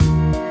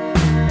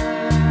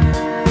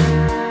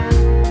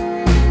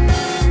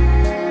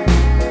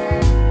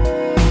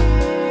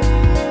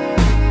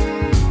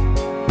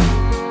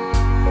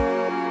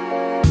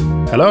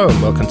Hello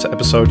and welcome to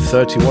episode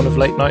 31 of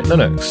Late Night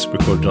Linux,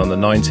 recorded on the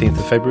 19th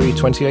of February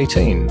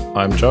 2018.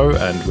 I'm Joe,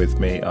 and with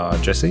me are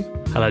Jesse.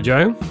 Hello,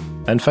 Joe.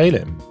 And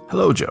Phelim.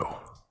 Hello, Joe.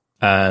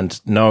 And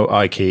no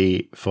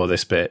Ike for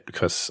this bit,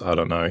 because, I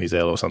don't know, he's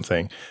ill or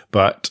something.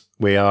 But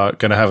we are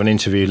going to have an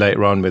interview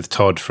later on with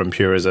Todd from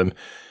Purism,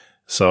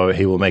 so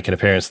he will make an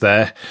appearance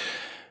there.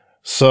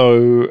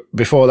 So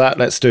before that,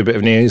 let's do a bit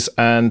of news,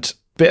 and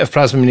bit of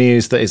Plasma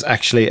news that is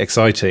actually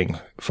exciting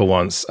for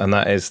once, and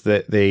that is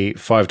that the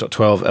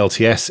 5.12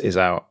 LTS is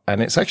out,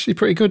 and it's actually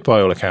pretty good by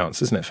all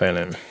accounts, isn't it,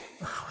 Phelim?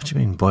 What do you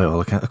mean by all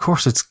accounts? Of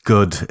course it's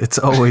good. It's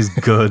always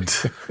good.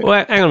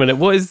 Well, hang on a minute.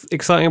 What is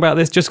exciting about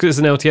this? Just because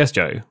it's an LTS,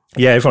 Joe?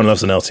 Yeah, everyone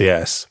loves an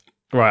LTS.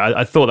 Right,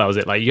 I thought that was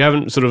it. Like, you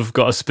haven't sort of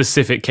got a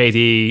specific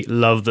KDE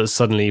love that's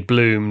suddenly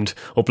bloomed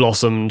or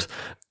blossomed.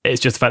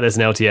 It's just the fact there's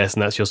an LTS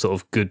and that's your sort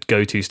of good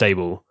go-to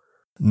stable.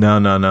 No.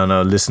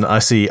 Listen, I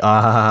see.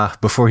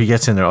 Before he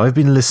gets in there, I've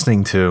been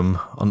listening to him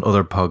on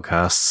other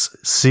podcasts.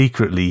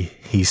 Secretly,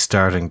 he's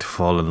starting to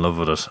fall in love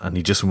with it, and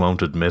he just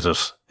won't admit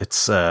it.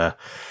 It's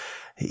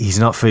he's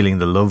not feeling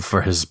the love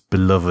for his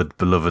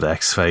beloved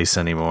X-Face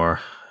anymore.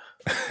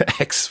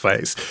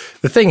 X-Face.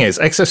 The thing is,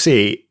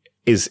 XFCE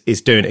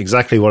is doing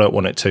exactly what I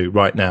want it to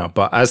right now.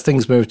 But as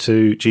things move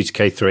to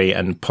GTK 3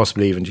 and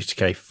possibly even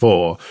GTK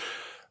 4,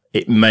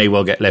 it may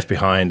well get left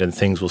behind and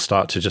things will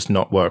start to just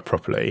not work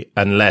properly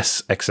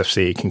unless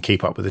XFCE can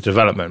keep up with the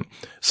development.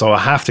 So I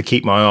have to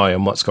keep my eye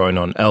on what's going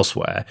on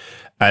elsewhere.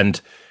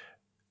 And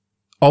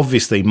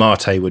obviously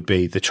Mate would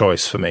be the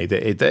choice for me.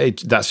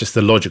 That's just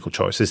the logical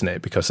choice, isn't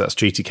it? Because that's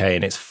GTK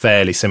and it's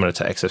fairly similar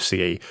to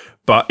XFCE.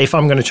 But if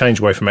I'm going to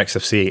change away from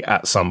XFCE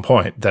at some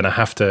point, then I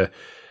have to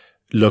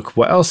look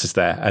what else is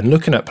there. And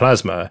looking at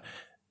Plasma,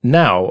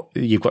 now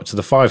you've got to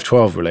the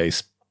 5.12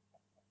 release,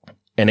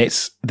 and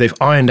they've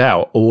ironed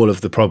out all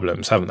of the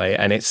problems, haven't they?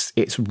 And it's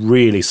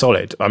really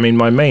solid. I mean,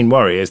 my main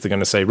worry is they're going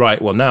to say,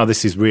 right, well, now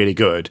this is really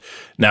good.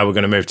 Now we're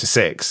going to move to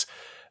 6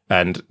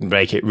 and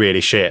make it really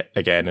shit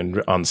again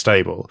and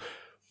unstable.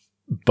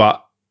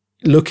 But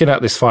looking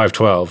at this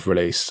 5.12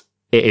 release,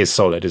 it is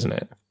solid, isn't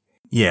it?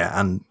 Yeah,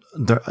 and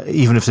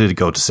even if they did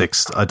go to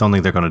 6, I don't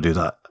think they're going to do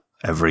that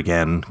ever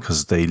again,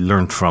 because they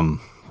learned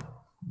from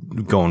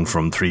going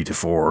from 3 to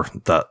 4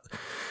 that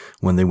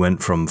when they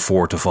went from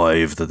 4 to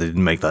 5, that they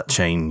didn't make that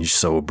change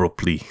so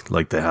abruptly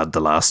like they had the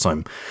last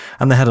time.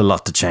 And they had a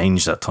lot to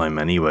change that time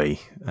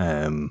anyway.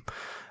 And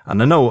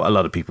I know a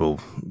lot of people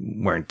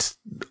weren't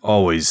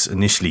always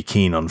initially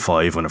keen on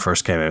 5 when it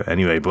first came out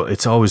anyway, but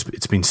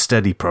it's been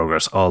steady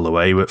progress all the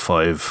way with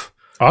 5.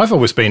 I've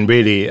always been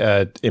really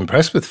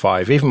impressed with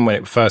 5. Even when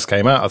it first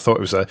came out, I thought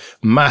it was a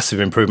massive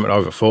improvement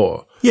over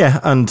 4. Yeah,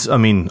 and I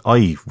mean,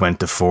 I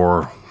went to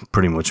 4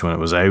 pretty much when it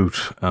was out,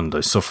 and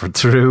I suffered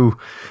through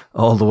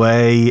all the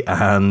way.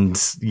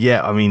 And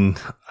yeah, I mean,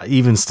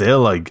 even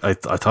still, I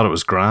thought it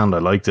was grand. I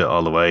liked it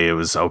all the way. It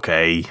was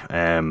okay.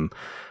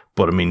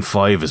 But I mean,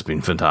 5 has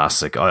been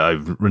fantastic.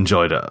 I've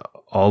enjoyed it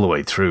all the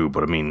way through,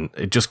 but I mean,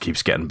 it just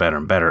keeps getting better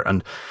and better.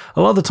 And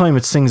a lot of the time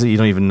it's things that you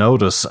don't even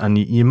notice, and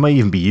you might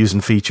even be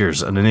using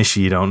features and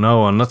initially you don't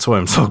know. And that's why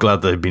I'm so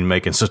glad they've been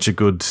making such a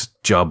good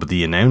job with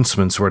the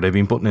announcements, where they've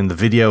been putting in the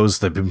videos,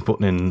 they've been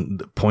putting in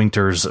the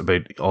pointers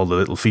about all the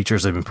little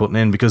features they've been putting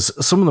in, because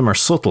some of them are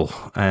subtle.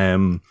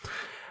 And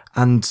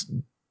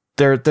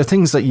they're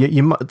things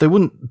that they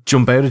wouldn't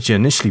jump out at you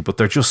initially, but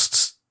they're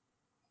just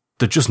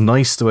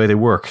nice the way they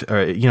work.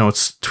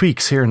 It's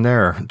tweaks here and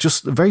there,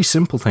 just very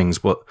simple things,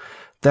 but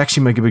they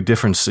actually make a big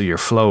difference to your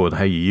flow and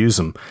how you use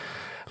them.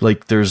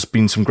 Like, there's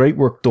been some great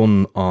work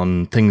done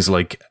on things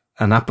like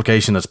an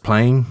application that's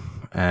playing.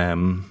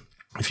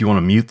 If you want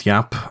to mute the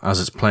app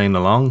as it's playing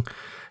along,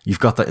 you've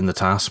got that in the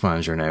task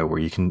manager now, where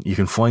you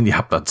can find the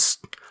app that's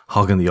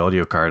hogging the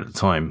audio card at the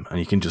time, and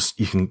you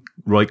can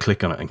right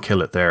click on it and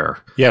kill it there.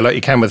 Yeah, like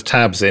you can with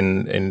tabs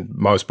in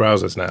most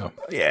browsers now.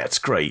 Yeah, it's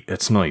great.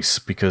 It's nice,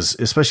 because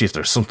especially if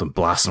there's something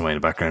blasting away in the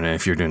background, and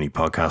if you're doing any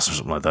podcasts or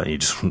something like that, you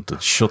just want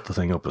to shut the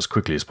thing up as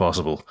quickly as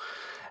possible.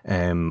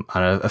 And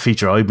a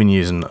feature I've been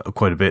using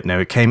quite a bit now,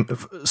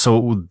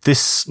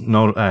 this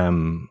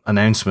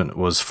announcement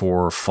was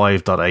for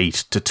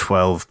 5.8 to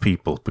 12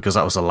 people, because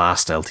that was the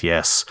last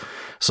LTS.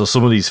 So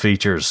some of these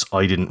features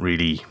I didn't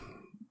really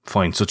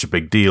find such a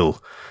big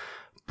deal,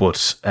 but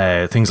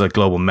things like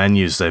global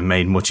menus they've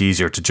made much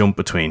easier to jump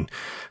between,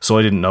 so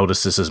I didn't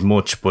notice this as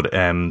much. But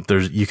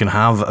you can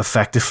have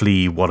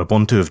effectively what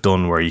Ubuntu have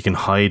done, where you can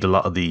hide a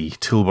lot of the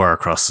toolbar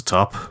across the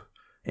top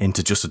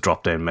into just a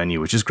drop down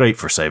menu, which is great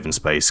for saving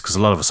space, because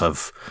a lot of us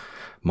have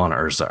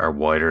monitors that are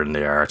wider than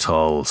they are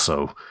tall,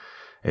 so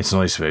it's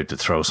nice to be able to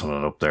throw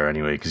something up there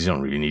anyway, because you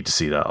don't really need to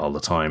see that all the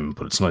time,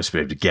 but it's nice to be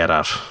able to get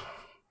at.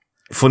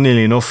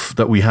 Funnily enough,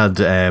 that we had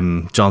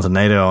Jonathan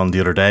Nader on the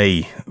other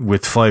day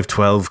with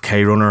 5.12,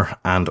 KRunner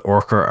and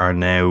Orca are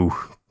now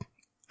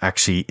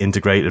actually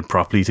integrated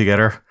properly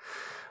together.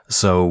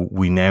 So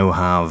we now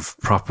have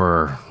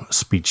proper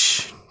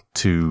speech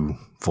to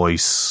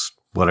voice,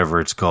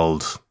 whatever it's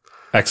called.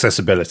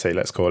 Accessibility,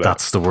 let's call it.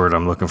 That's the word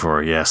I'm looking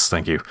for. Yes,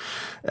 thank you.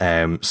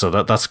 So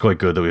that's quite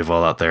good that we have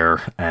all that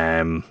there.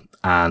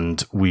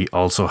 and we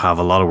also have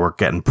a lot of work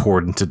getting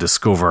poured into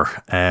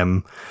Discover.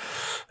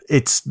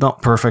 It's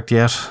not perfect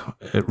yet.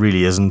 It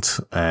really isn't.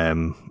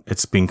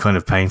 It's been kind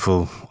of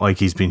painful.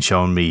 Ikey's been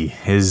showing me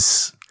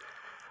his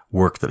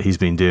work that he's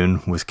been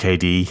doing with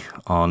KDE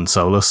on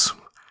Solus.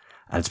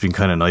 And it's been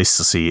kind of nice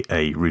to see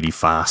a really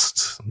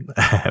fast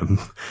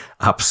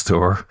app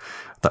store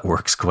that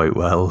works quite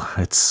well.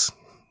 It's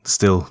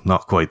still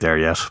not quite there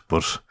yet,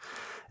 but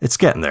it's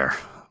getting there.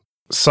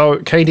 So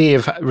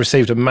KDE have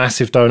received a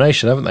massive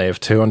donation, haven't they, of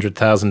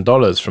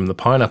 $200,000 from the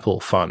Pineapple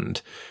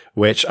Fund,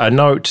 which I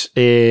note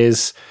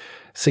is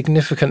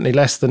significantly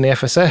less than the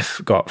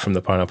FSF got from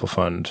the Pineapple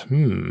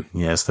Fund.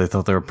 Yes, they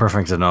thought they were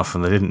perfect enough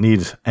and they didn't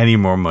need any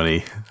more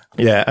money.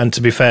 Yeah, and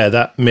to be fair,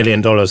 that $1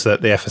 million that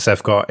the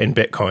FSF got in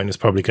Bitcoin is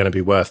probably going to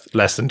be worth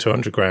less than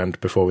 200 grand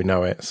before we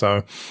know it.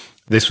 So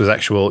this was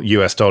actual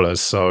US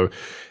dollars, so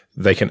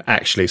they can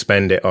actually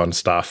spend it on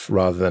stuff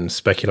rather than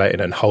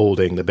speculating and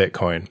holding the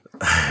Bitcoin.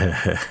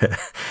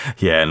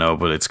 Yeah, no,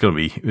 but it's gonna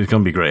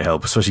be great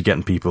help, especially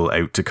getting people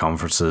out to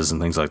conferences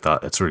and things like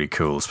that. It's really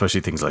cool,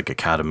 especially things like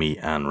Academy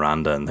and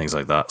Randa and things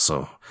like that.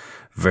 So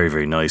very,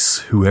 very nice,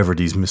 whoever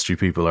these mystery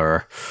people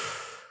are.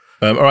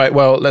 All right,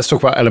 well, let's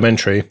talk about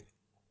Elementary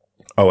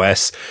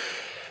OS.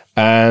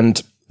 And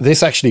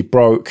this actually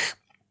broke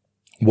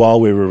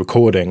while we were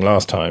recording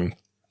last time.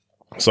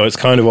 So it's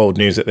kind of old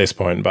news at this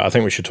point, but I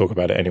think we should talk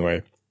about it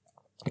anyway.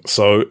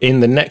 So in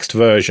the next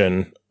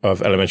version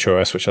of Elementary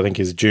OS, which I think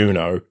is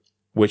Juno,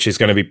 which is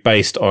going to be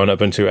based on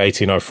Ubuntu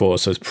 18.04,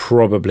 so it's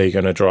probably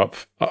going to drop.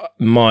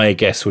 My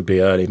guess would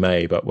be early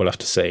May, but we'll have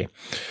to see.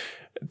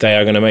 They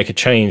are going to make a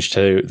change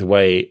to the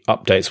way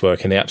updates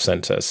work in the App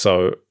Center.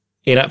 So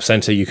in App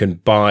Center, you can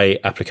buy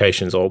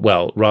applications, or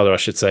well, rather I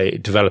should say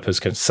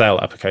developers can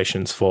sell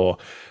applications for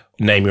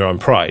name your own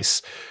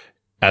price.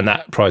 And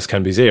that price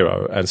can be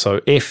 $0. And so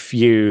if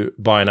you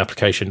buy an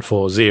application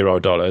for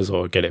 $0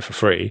 or get it for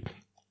free,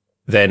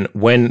 then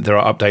when there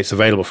are updates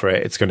available for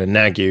it, it's going to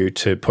nag you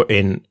to put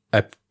in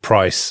a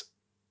price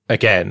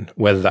again,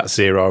 whether that's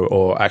 $0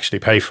 or actually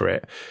pay for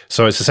it.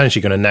 So it's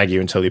essentially going to nag you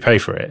until you pay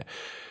for it.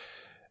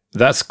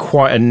 That's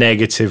quite a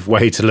negative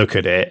way to look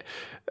at it.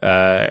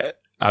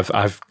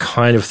 I've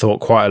kind of thought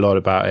quite a lot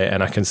about it,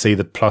 and I can see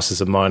the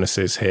pluses and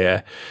minuses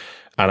here.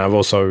 And I've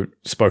also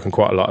spoken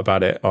quite a lot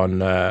about it on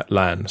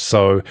LAN.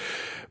 So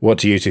what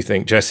do you two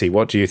think? Jesse,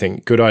 what do you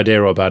think? Good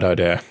idea or bad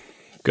idea?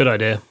 Good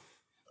idea.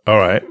 All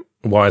right.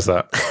 Why is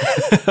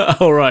that?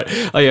 All right.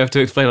 Oh, you have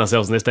to explain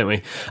ourselves in this, don't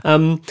we?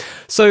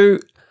 So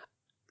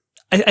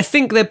I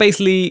think they're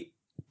basically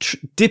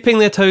dipping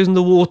their toes in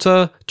the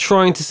water,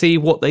 trying to see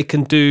what they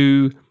can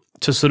do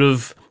to sort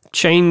of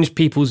change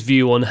people's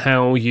view on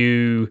how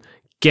you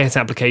get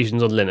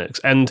applications on Linux.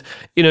 And,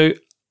 you know,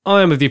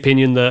 I am of the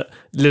opinion that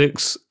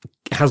Linux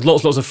has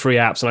lots of free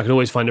apps, and I can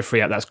always find a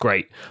free app that's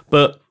great.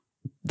 But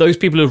those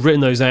people who have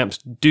written those apps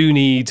do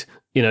need,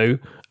 you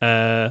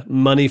know,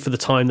 money for the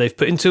time they've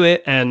put into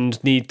it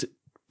and need to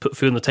put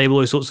food on the table,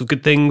 those sorts of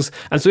good things.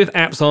 And so if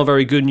apps are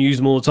very good and use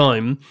them all the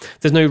time,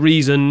 there's no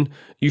reason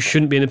you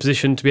shouldn't be in a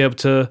position to be able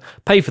to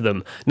pay for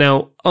them.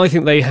 Now, I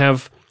think they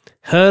have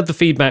heard the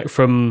feedback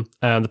from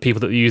the people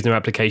that were using their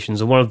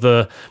applications, and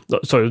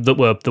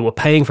that were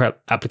paying for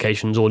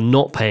applications or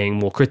not paying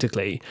more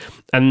critically.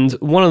 And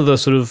one of the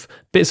sort of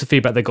bits of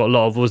feedback they got a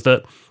lot of was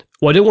that,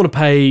 well, I didn't want to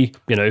pay,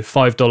 you know,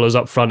 $5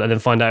 up front and then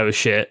find out it was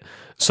shit,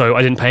 so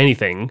I didn't pay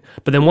anything.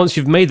 But then once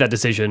you've made that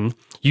decision,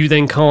 you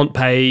then can't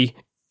pay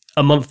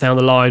a month down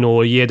the line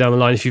or a year down the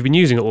line if you've been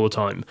using it all the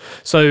time.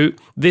 So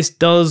this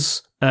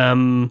does,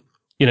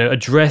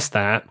 address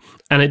that,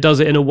 and it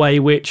does it in a way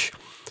which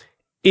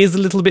is a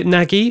little bit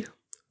naggy,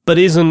 but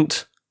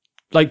isn't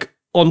like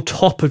on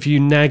top of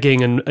you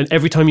nagging, and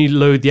every time you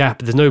load the app,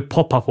 there's no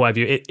pop-up or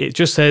whatever. It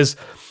just says,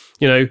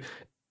 you know,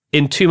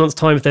 in 2 months'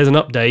 time, if there's an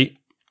update,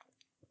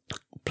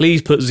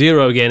 please put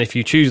 0 again if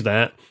you choose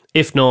that.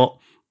 If not,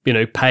 you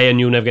know, pay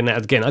and you'll never get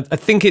that again. I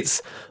think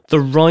it's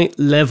the right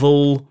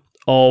level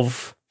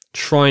of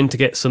trying to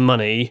get some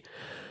money.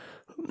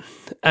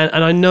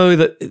 And I know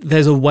that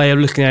there's a way of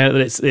looking at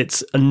it that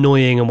it's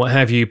annoying and what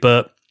have you,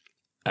 but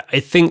I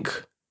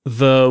think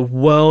the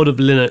world of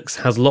Linux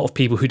has a lot of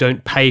people who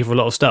don't pay for a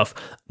lot of stuff,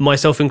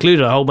 myself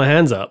included. I hold my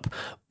hands up.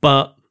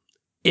 But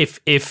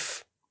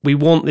if we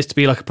want this to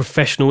be like a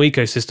professional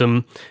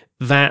ecosystem,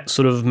 that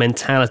sort of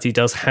mentality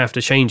does have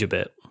to change a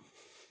bit.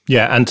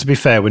 Yeah, and to be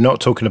fair, we're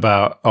not talking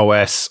about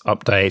OS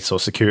updates or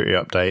security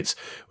updates.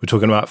 We're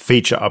talking about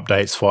feature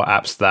updates for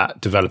apps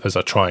that developers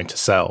are trying to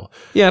sell.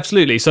 Yeah,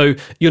 absolutely. So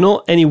you're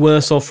not any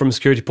worse off from a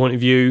security point of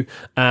view.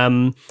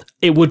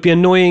 It would be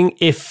annoying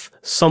if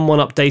someone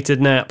updated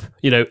an app,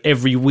 you know,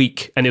 every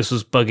week and this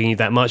was bugging you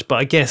that much. But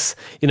I guess,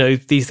 you know,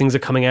 these things are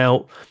coming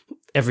out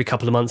every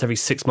couple of months, every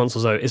 6 months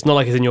or so. It's not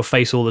like it's in your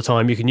face all the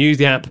time. You can use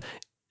the app,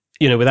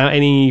 you know, without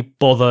any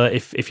bother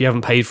if you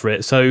haven't paid for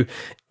it. So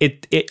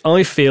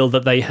I feel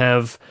that they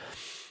have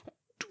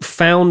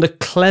found a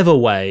clever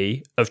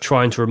way of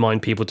trying to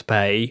remind people to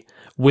pay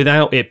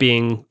without it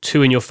being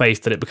too in your face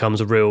that it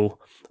becomes a real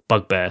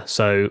bugbear.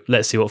 So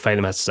let's see what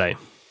Phelim has to say.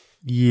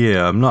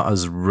 Yeah, I'm not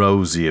as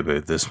rosy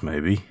about this,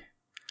 maybe.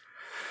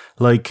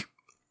 Like,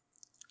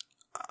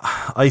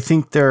 I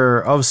think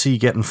they're obviously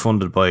getting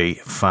funded by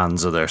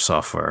fans of their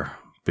software,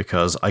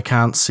 because I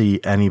can't see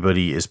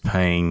anybody is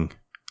paying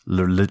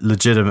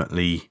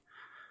legitimately,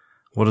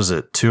 what is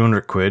it,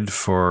 200 quid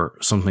for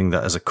something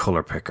that is a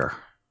colour picker.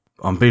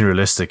 I'm being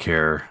realistic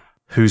here.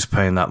 Who's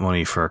paying that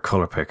money for a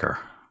colour picker?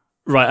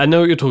 Right, I know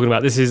what you're talking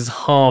about. This is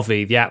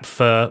Harvey, the app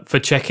for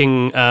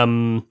checking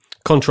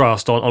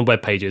contrast on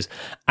web pages.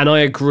 And I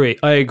agree.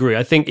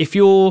 I think if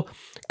you're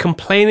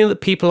complaining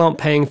that people aren't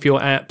paying for your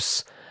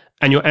apps,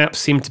 and your apps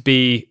seem to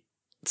be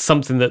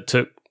something that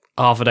took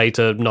half a day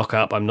to knock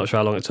up, I'm not sure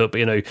how long it took,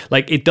 but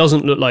like, it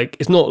doesn't look like,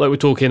 it's not like we're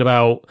talking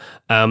about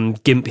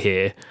GIMP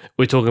here.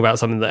 We're talking about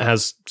something that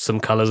has some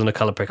colours and a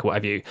colour picker, what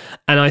have you.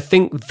 And I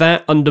think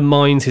that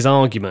undermines his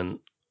argument.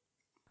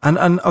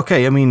 And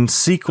okay, I mean,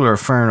 SQL,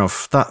 fair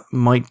enough. That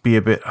might be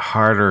a bit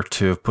harder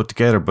to have put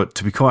together, but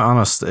to be quite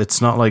honest,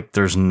 it's not like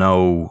there's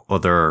no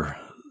other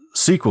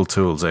SQL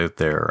tools out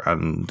there,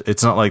 and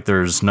it's not like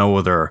there's no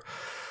other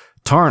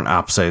torrent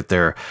apps out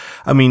there.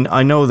 I mean,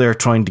 I know they're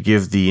trying to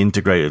give the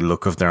integrated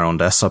look of their own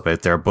desktop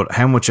out there, but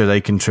how much are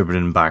they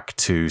contributing back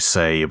to,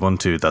 say,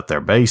 Ubuntu that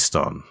they're based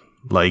on?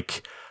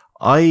 Like,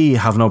 I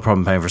have no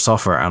problem paying for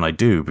software, and I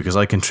do, because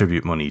I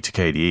contribute money to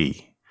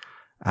KDE.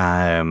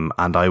 And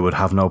I would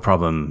have no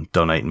problem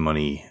donating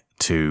money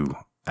to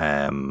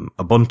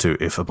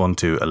Ubuntu if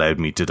Ubuntu allowed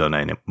me to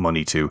donate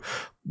money to,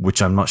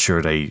 which I'm not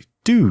sure they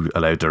do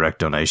allow direct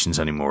donations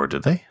anymore, do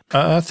they?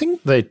 I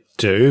think they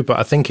do, but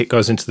I think it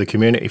goes into the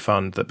community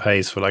fund that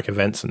pays for like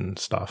events and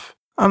stuff.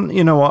 And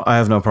you know what? I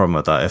have no problem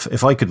with that.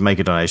 If I could make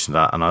a donation to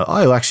that, and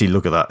I'll actually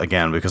look at that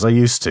again, because I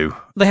used to.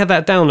 They have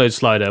that download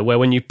slider where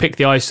when you pick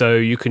the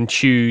ISO, you can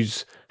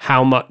choose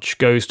how much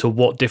goes to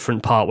what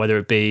different part, whether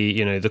it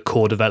be, the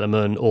core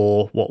development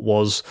or what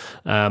was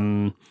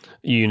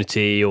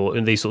Unity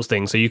or these sorts of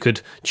things. So you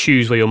could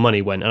choose where your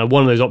money went. And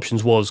one of those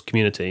options was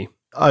community.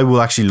 I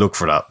will actually look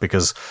for that,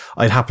 because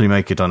I'd happily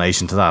make a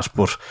donation to that.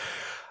 But,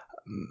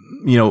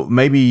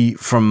 maybe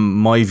from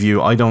my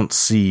view, I don't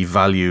see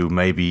value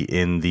maybe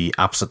in the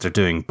apps that they're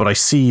doing, but I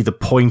see the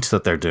point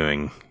that they're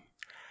doing.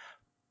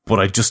 But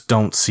I just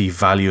don't see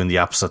value in the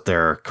apps that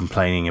they're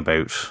complaining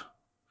about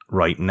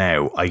right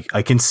now.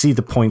 I can see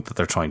the point that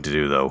they're trying to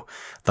do, though,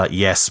 that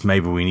yes,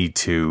 maybe we need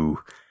to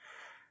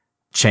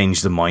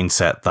change the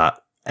mindset that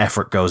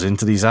effort goes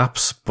into these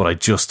apps, but I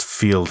just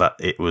feel that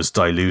it was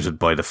diluted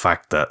by the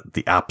fact that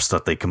the apps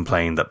that they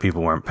complained that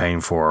people weren't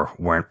paying for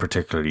weren't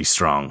particularly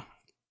strong.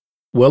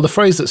 Well, the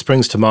phrase that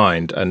springs to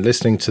mind, and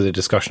listening to the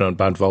discussion on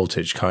bad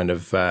voltage kind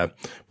of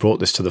brought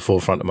this to the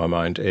forefront of my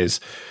mind, is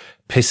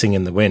pissing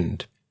in the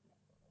wind.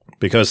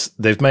 Because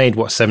they've made,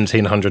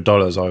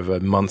 $1,700 over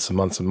months and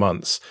months and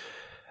months.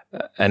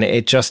 And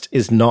it just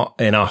is not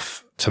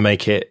enough to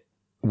make it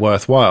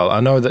worthwhile. I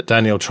know that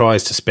Daniel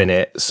tries to spin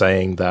it,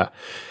 saying that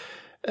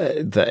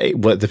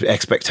the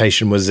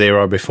expectation was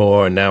zero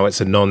before, and now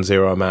it's a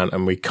non-zero amount,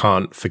 and we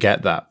can't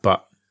forget that.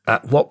 But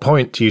at what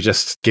point do you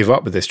just give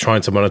up with this,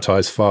 trying to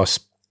monetize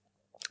fast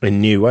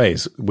in new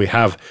ways? We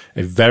have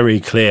a very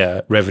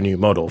clear revenue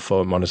model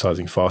for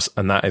monetizing fast,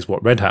 and that is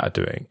what Red Hat are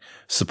doing,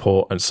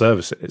 support and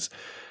services,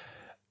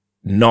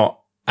 not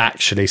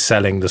actually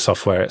selling the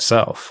software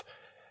itself.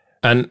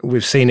 And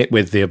we've seen it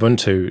with the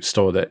Ubuntu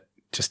store that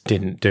just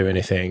didn't do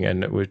anything.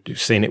 And we've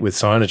seen it with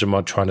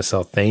CyanogenMod trying to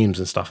sell themes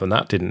and stuff, and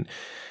that didn't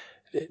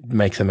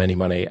make them any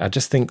money. I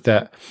just think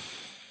that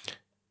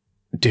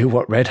do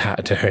what Red Hat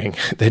are doing.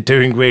 They're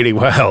doing really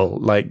well.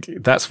 Like,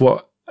 that's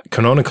what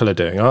Canonical are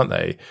doing, aren't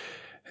they?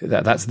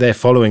 They're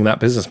following that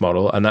business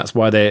model, and that's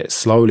why they're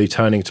slowly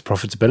turning to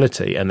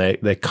profitability, and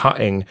they're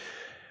cutting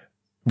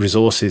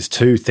resources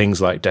to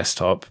things like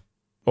desktop,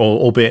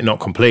 albeit not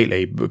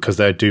completely, because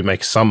they do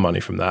make some money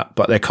from that,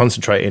 but they're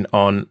concentrating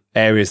on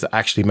areas that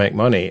actually make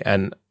money.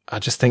 And I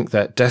just think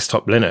that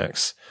desktop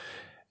Linux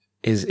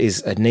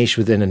is a niche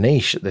within a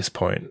niche at this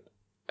point,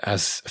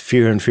 as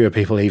fewer and fewer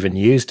people even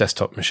use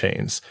desktop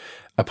machines.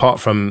 Apart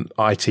from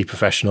IT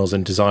professionals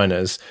and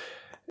designers,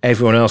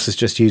 everyone else is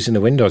just using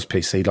a Windows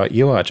PC like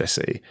you are,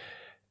 Jesse.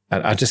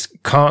 And I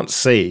just can't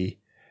see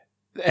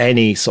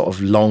any sort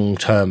of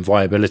long-term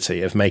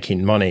viability of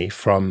making money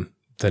from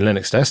the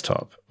Linux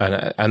desktop.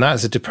 And that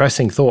is a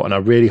depressing thought, and I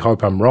really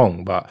hope I'm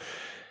wrong, but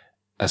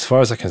as far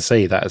as I can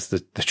see, that is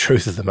the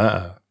truth of the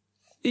matter.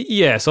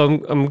 Yeah, so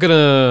I'm going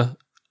to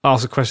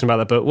ask a question about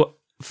that, but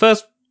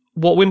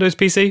what Windows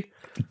PC?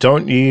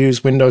 Don't you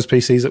use Windows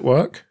PCs at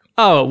work?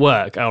 Oh, at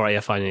work. All right, yeah,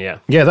 fine, yeah.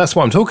 Yeah, that's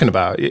what I'm talking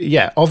about.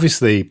 Yeah,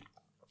 obviously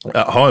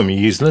at home you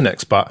use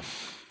Linux, but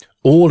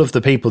all of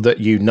the people that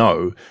you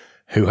know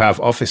who have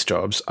office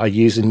jobs are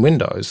using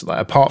Windows. Like,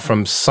 apart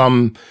from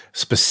some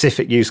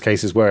specific use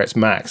cases where it's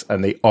Macs,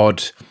 and the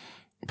odd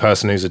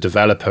person who's a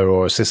developer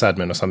or a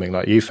sysadmin or something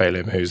like you,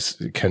 Phelim,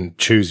 who can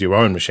choose your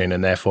own machine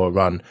and therefore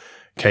run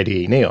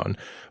KDE Neon.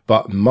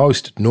 But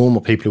most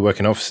normal people who work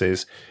in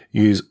offices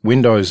use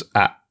Windows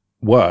at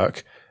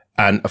work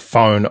and a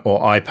phone or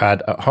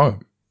iPad at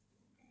home.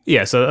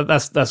 Yeah, so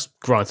that's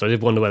granted. I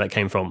did wonder where that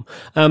came from.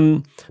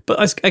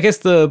 But I guess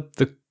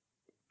the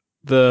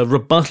the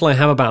rebuttal I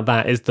have about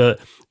that is that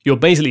you're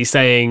basically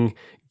saying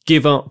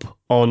give up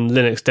on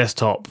Linux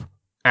desktop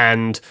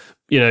and,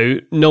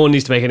 no one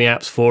needs to make any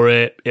apps for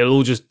it. It'll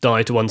all just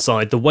die to one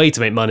side. The way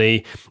to make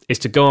money is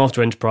to go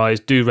after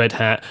enterprise, do Red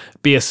Hat,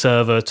 be a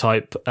server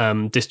type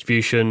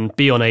distribution,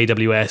 be on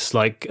AWS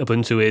like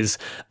Ubuntu is,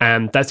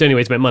 and that's the only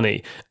way to make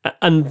money.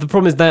 And the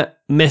problem is that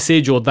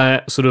message or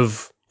that sort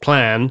of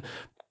plan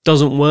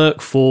doesn't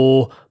work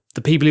for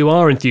the people who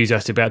are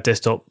enthusiastic about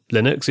desktop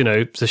Linux.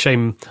 It's a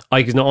shame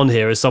Ike is not on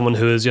here as someone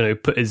who has,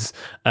 put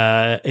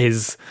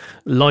his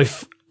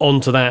life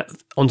onto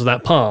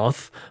that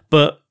path.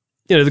 But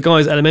the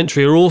guys at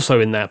Elementary are also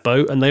in that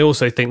boat, and they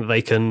also think that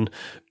they can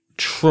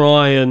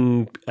try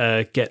and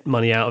get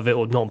money out of it,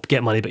 or not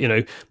get money, but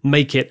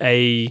make it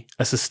a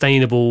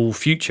sustainable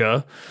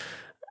future.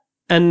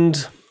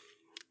 And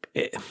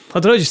I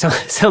don't know, it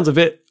just sounds a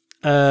bit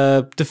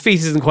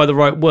defeat isn't quite the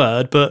right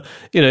word, but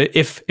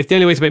if the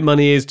only way to make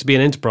money is to be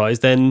an enterprise,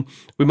 then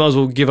we might as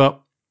well give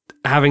up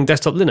having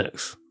desktop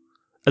Linux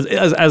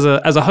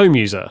as a home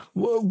user.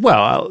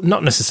 Well,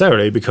 not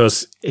necessarily,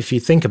 because if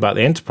you think about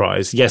the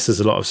enterprise, yes, there's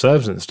a lot of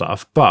servers and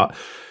stuff, but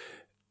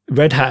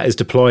Red Hat is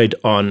deployed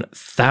on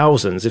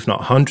thousands, if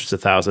not hundreds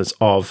of thousands,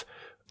 of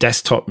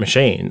desktop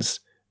machines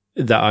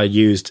that are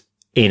used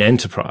in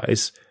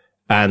enterprise,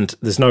 and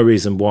there's no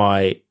reason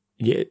why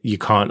you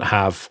can't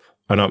have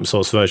an open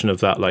source version of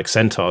that, like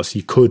CentOS.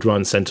 You could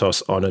run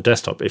CentOS on a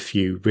desktop if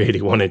you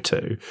really wanted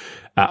to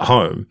at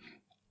home.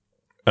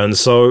 And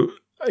so,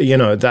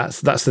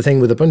 that's the thing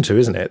with Ubuntu,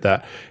 isn't it?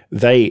 That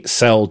they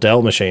sell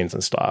Dell machines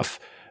and stuff.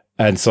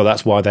 And so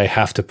that's why they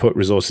have to put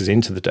resources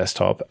into the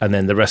desktop, and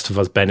then the rest of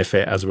us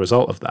benefit as a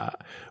result of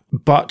that.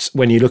 But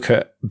when you look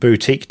at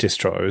boutique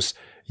distros,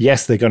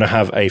 yes, they're going to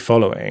have a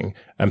following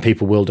and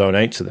people will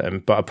donate to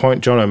them. But a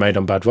point Jono made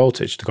on Bad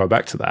Voltage, to go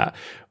back to that,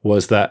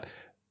 was that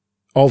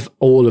of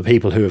all the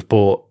people who have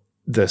bought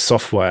the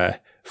software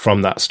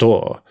from that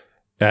store,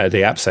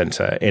 the App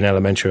Center in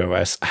Elementary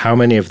OS, how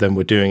many of them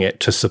were doing it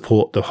to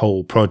support the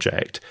whole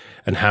project,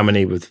 and how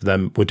many of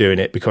them were doing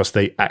it because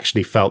they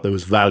actually felt there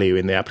was value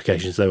in the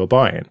applications they were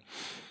buying?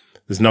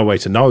 There's no way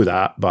to know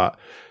that, but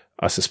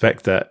I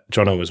suspect that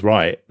Jono was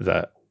right,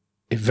 that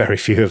very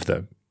few of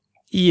them.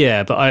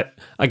 Yeah, but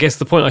I guess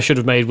the point I should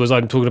have made was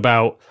I'm talking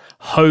about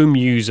home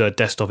user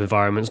desktop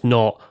environments,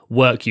 not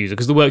work user,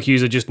 because the work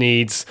user just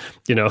needs,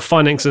 a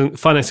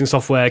financing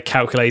software,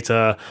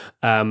 calculator,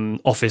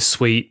 Office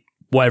suite,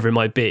 whatever it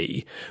might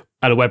be,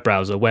 and a web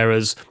browser,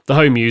 whereas the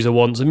home user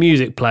wants a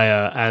music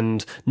player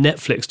and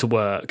Netflix to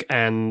work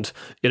and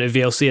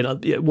VLC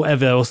and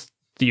whatever else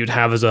that you'd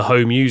have as a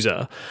home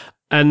user.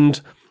 And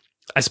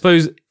I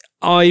suppose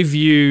I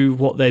view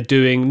what they're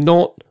doing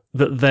not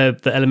that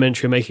the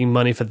Elementary are making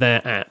money for their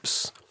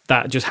apps.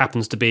 That just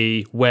happens to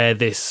be where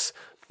this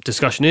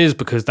discussion is,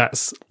 because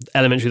that's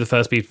Elementary the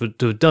first people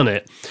to have done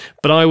it.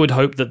 But I would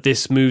hope that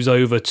this moves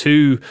over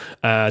to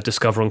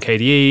Discover on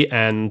KDE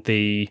and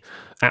the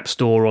App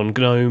Store on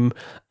GNOME.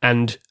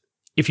 And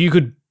if you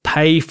could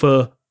pay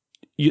for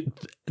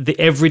the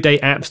everyday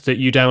apps that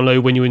you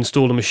download when you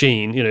install a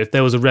machine, if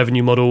there was a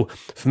revenue model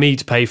for me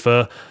to pay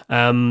for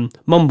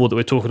Mumble that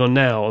we're talking on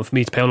now, and for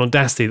me to pay on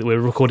Audacity that we're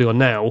recording on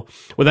now,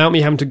 without me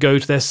having to go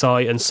to their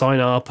site and sign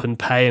up and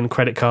pay and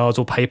credit cards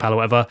or PayPal or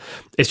whatever,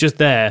 it's just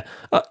there.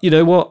 You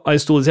know what? I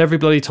install this every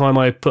bloody time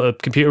I put a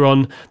computer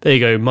on. There you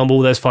go,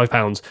 Mumble, there's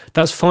 £5.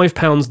 That's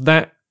 £5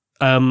 that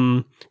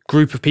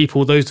group of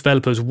people, those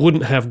developers,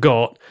 wouldn't have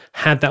got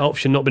had that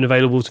option not been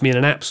available to me in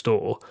an app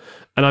store.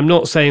 And I'm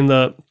not saying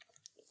that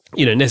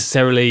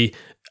necessarily.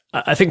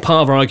 I think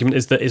part of our argument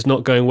is that it's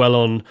not going well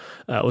on,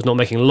 was not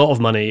making a lot of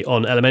money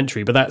on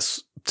Elementary, but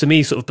that's, to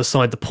me, sort of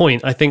beside the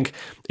point. I think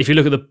if you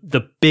look at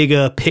the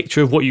bigger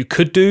picture of what you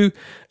could do,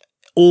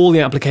 all the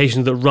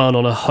applications that run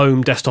on a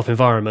home desktop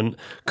environment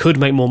could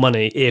make more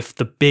money if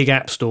the big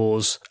app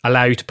stores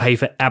allow you to pay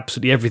for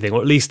absolutely everything, or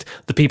at least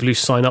the people who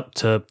sign up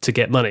to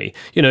get money.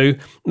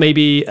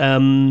 Maybe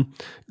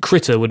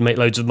Critter would make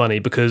loads of money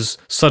because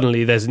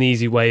suddenly there's an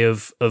easy way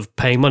of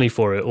paying money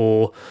for it,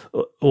 or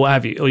what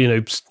have you. Or,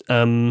 it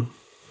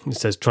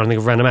says trying to think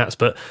of random apps,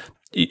 but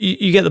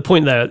you get the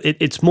point there.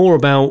 It's more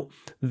about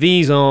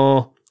these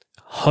are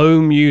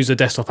home user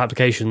desktop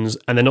applications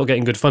and they're not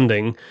getting good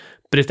funding.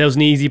 But if there was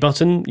an easy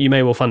button, you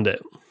may well fund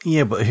it.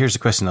 Yeah, but here's the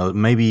question though.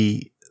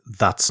 Maybe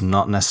that's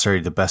not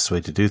necessarily the best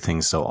way to do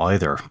things though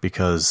either,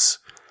 because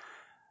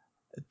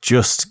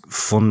just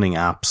funding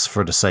apps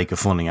for the sake of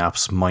funding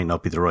apps might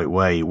not be the right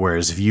way.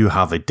 Whereas if you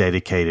have a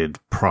dedicated,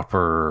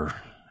 proper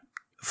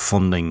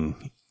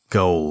funding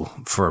goal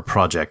for a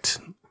project,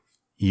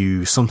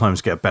 you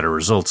sometimes get better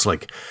results.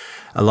 Like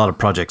a lot of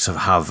projects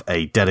have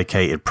a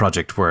dedicated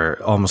project where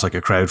almost like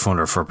a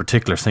crowdfunder for a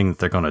particular thing that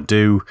they're going to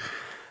do.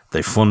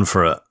 They fund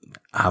for it,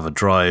 have a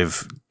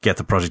drive, get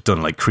the project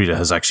done, like Krita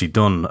has actually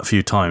done a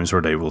few times,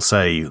 where they will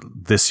say,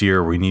 this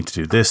year we need to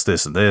do this,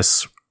 this, and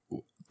this.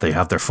 They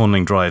have their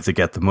funding drive, they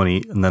get the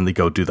money, and then they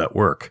go do that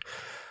work.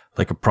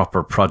 Like a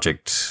proper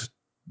project,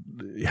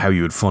 how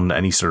you would fund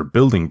any sort of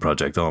building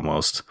project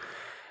almost.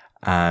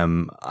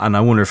 And I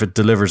wonder if it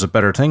delivers a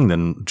better thing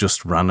than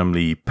just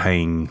randomly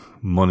paying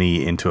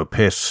money into a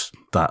pit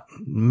that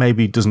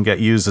maybe doesn't get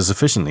used as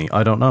efficiently.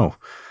 I don't know.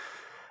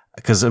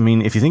 Because, I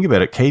mean, if you think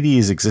about it, KDE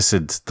has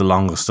existed the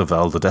longest of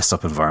all the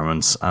desktop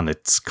environments, and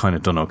it's kind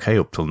of done okay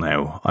up till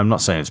now. I'm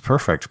not saying it's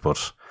perfect,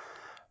 but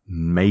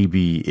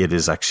maybe it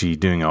is actually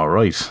doing all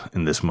right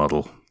in this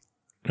model.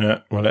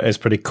 Yeah, well, it is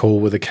pretty cool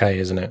with a K,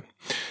 isn't it?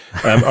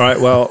 All right,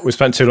 well, we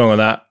spent too long on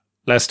that.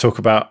 Let's talk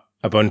about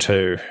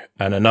Ubuntu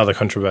and another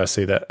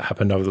controversy that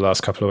happened over the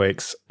last couple of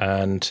weeks,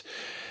 and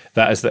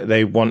that is that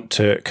they want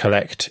to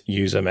collect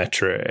user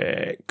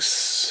metrics.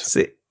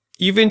 See,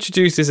 you've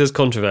introduced this as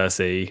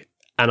controversy,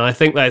 and I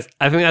think that's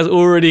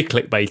already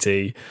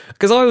clickbaity,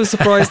 because I was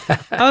surprised.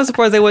 I was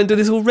surprised they weren't doing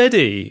this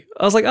already.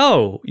 I was like,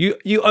 oh,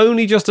 you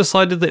only just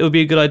decided that it would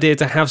be a good idea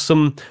to have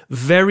some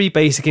very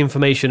basic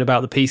information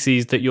about the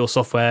PCs that your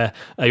software,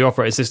 your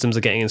operating systems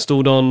are getting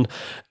installed on.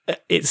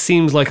 It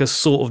seems like a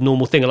sort of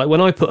normal thing. Like when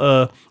I put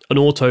an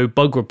auto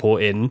bug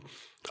report in,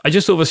 I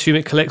just sort of assume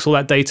it collects all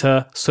that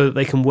data so that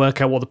they can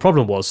work out what the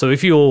problem was. So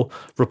if you're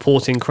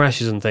reporting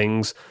crashes and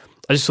things,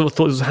 I just sort of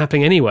thought this was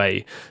happening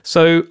anyway.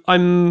 So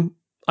I'm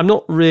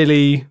not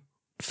really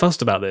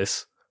fussed about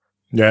this.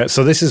 Yeah,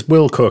 so this is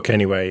Will Cook,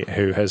 anyway,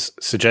 who has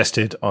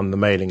suggested on the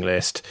mailing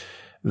list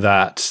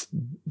that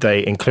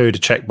they include a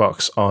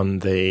checkbox on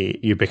the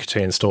Ubiquity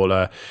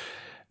installer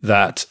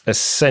that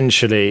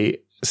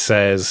essentially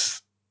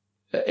says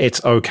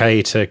it's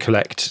okay to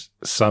collect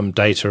some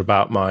data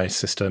about my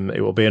system.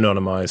 It will be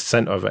anonymized,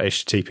 sent over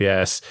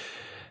HTTPS,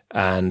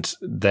 and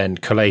then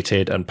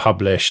collated and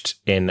published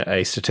in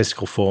a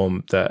statistical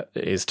form that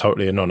is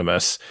totally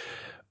anonymous.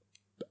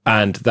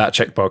 And that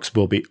checkbox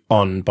will be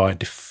on by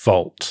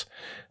default.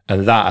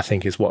 And that, I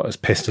think, is what has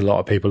pissed a lot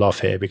of people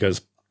off here,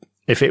 because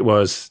if it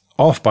was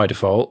off by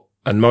default,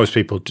 and most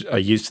people are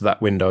used to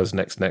that Windows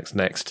next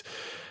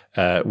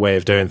way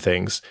of doing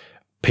things,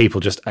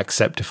 people just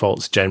accept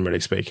defaults, generally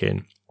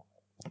speaking.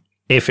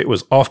 If it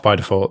was off by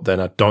default, then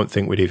I don't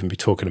think we'd even be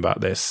talking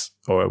about this,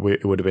 or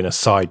it would have been a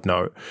side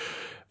note.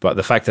 But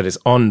the fact that it's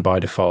on by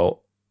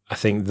default, I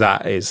think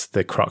that is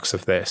the crux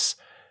of this.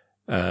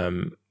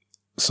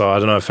 So I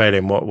don't know,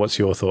 Phelim, what's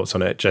your thoughts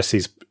on it?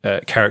 Jesse's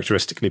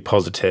characteristically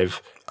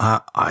positive.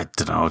 I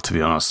don't know, to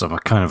be honest. I'm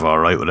kind of all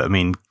right with it. I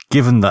mean,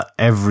 given that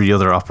every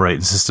other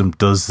operating system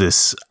does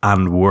this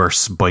and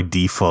worse by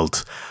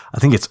default, I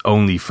think it's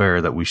only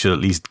fair that we should at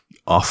least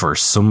offer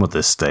some of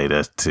this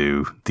data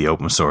to the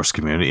open source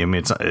community. I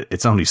mean,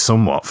 it's only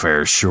somewhat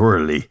fair,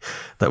 surely,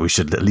 that we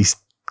should at least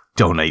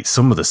donate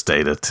some of this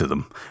data to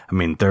them. I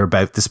mean, they're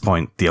about this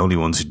point the only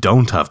ones who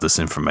don't have this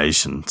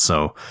information.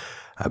 So,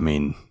 I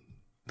mean,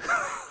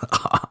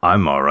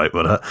 I'm all right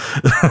with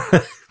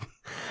it.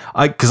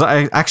 Because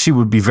I actually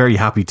would be very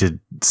happy to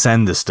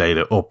send this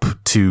data up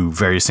to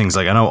various things.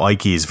 Like, I know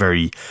Ike is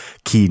very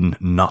keen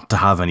not to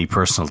have any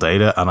personal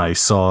data, and I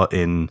saw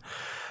in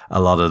a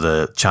lot of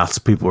the chats,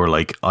 people were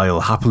like, I'll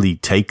happily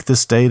take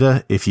this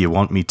data if you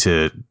want me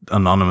to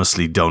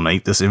anonymously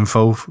donate this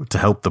info to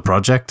help the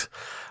project.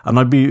 And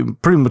I'd be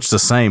pretty much the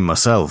same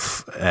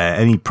myself.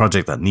 Any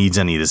project that needs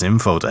any of this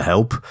info to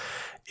help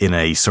in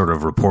a sort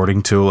of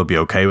reporting tool, I'd be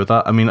okay with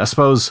that. I mean, I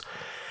suppose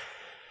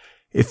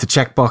if the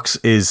checkbox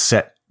is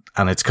set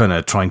and it's kind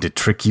of trying to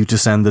trick you to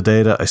send the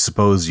data, I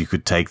suppose you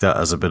could take that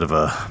as a bit of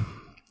a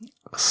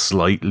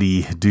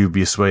slightly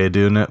dubious way of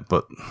doing it,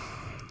 but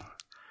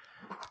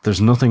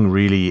there's nothing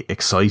really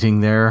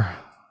exciting there.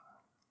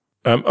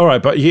 All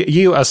right, but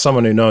you as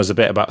someone who knows a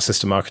bit about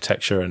system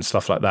architecture and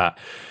stuff like that,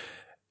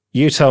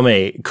 you tell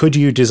me, could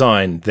you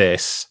design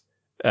this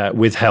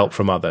with help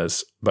from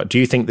others? But do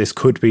you think this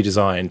could be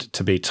designed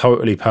to be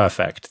totally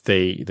perfect?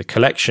 The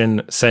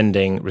collection,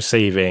 sending,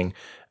 receiving,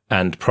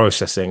 and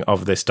processing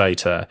of this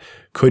data,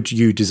 could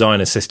you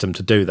design a system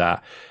to do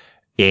that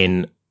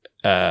in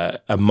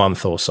a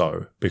month or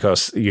so?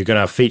 Because you're going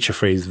to have feature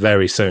freeze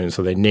very soon,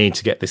 so they need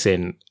to get this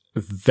in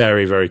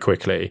very, very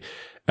quickly.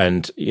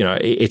 And, you know,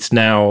 it's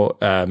now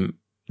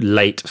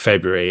late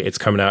February. It's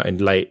coming out in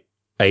late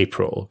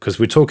April, because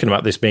we're talking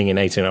about this being in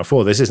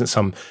 1804. This isn't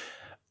some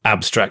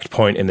abstract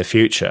point in the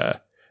future.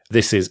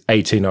 This is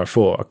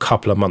 1804, a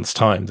couple of months'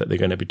 time that they're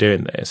going to be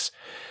doing this.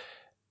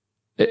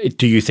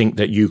 Do you think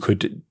that you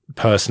could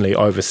personally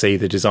oversee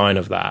the design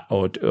of that,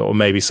 or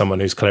maybe someone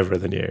who's cleverer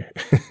than you?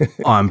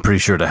 I'm pretty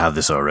sure they have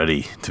this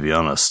already, to be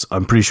honest.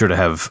 I'm pretty sure they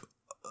have,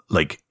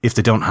 like, if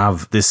they don't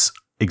have this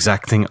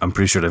exact thing, I'm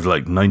pretty sure they've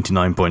like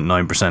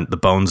 99.9% the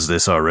bones of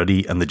this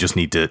already, and they just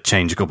need to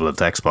change a couple of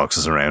text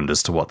boxes around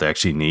as to what they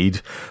actually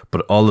need.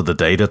 But all of the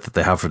data that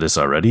they have for this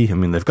already, I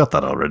mean, they've got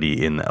that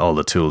already in all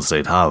the tools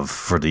they'd have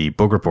for the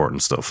bug report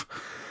and stuff.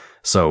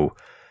 So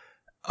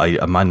I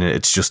imagine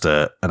it's just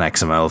an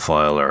XML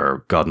file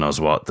or God knows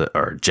what,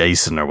 or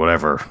JSON or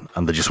whatever,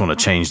 and they just want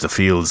to change the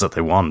fields that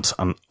they want.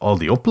 And all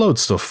the upload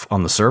stuff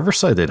on the server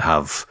side they'd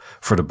have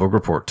for the bug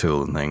report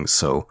tool and things.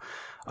 So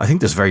I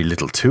think there's very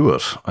little to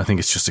it. I think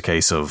it's just a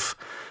case of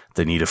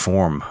they need a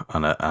form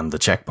and the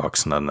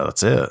checkbox, and then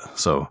that's it.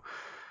 So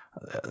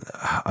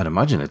I'd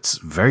imagine it's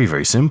very,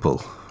 very simple.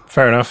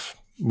 Fair enough.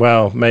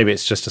 Well, maybe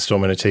it's just a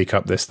storm in a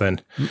teacup, this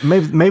then.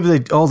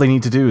 Maybe all they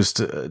need to do is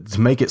to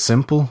make it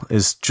simple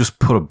is just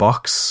put a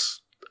box,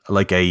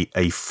 like a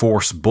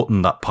force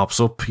button that pops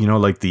up,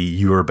 like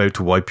you are about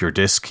to wipe your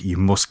disk, you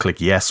must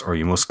click yes or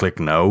you must click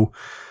no.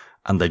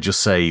 And they just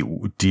say,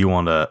 do you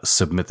want to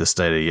submit this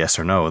data, yes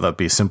or no? That'd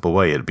be a simple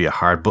way. It'd be a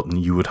hard button.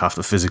 You would have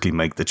to physically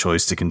make the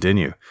choice to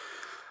continue.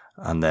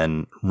 And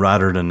then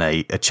rather than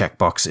a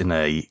checkbox in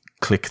a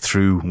click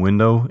through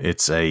window,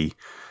 it's a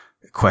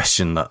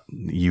question that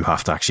you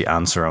have to actually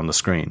answer on the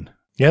screen.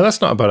 Yeah, that's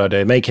not a bad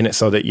idea. Making it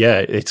so that,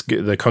 it's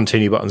the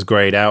continue button's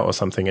grayed out or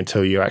something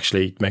until you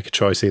actually make a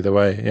choice either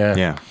way.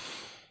 Yeah.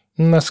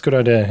 That's a good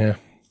idea, yeah.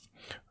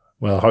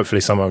 Well, hopefully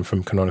someone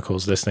from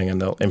Canonical's listening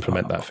and they'll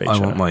implement that feature. I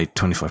want my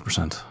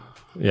 25%.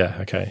 Yeah,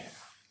 okay.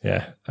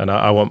 Yeah, and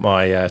I want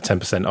my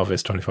 10% of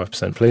his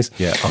 25%, please.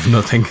 Yeah, of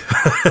nothing.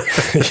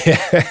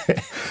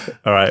 Yeah.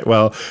 All right,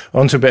 well,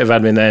 on to a bit of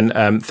admin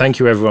then. Thank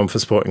you, everyone, for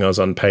supporting us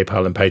on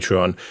PayPal and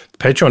Patreon.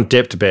 Patreon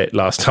dipped a bit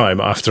last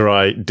time after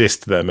I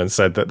dissed them and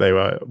said that they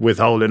were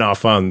withholding our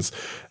funds.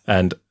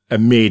 And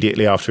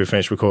immediately after we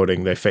finished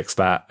recording, they fixed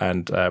that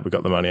and we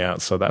got the money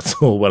out. So that's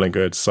all well and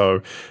good.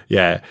 So,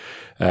 yeah,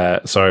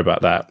 sorry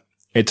about that.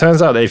 It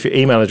turns out that if your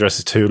email address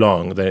is too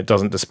long, then it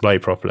doesn't display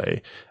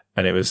properly.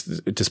 And it was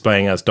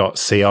displaying as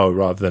 .co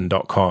rather than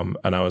 .com.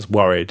 And I was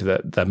worried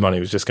that that money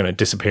was just going to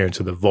disappear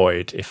into the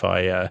void if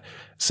I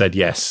said,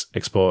 yes,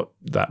 export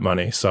that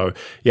money. So,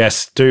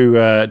 yes,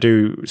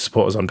 do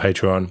support us on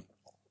Patreon.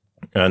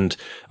 And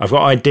I've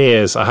got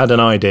ideas. I had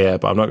an idea,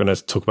 but I'm not going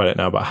to talk about it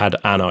now, but I had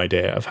an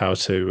idea of how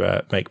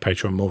to make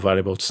Patreon more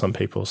valuable to some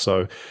people.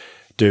 So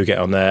do get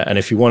on there. And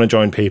if you want to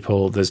join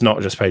people, there's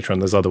not just Patreon,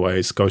 there's other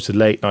ways. Go to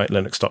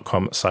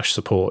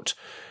latenightlinux.com/support.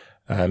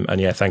 And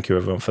yeah, thank you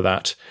everyone for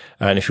that.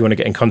 And if you want to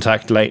get in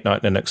contact,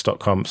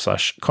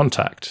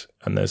 latenightlinux.com/contact,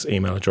 and there's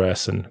email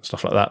address and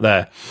stuff like that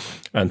there.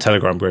 And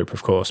Telegram group,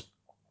 of course.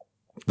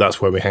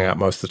 That's where we hang out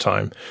most of the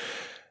time.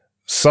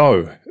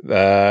 So,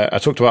 I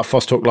talked about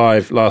FOSS Talk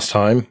Live last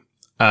time,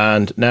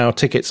 and now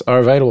tickets are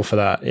available for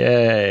that.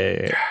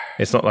 Yay.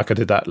 It's not like I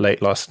did that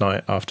late last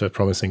night after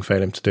promising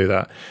Phelim to do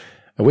that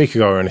a week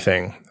ago or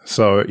anything.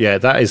 So, yeah,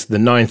 that is the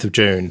 9th of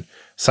June.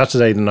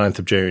 Saturday, the 9th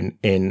of June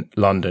in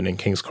London, in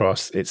King's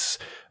Cross. It's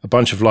a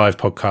bunch of live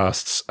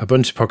podcasts. A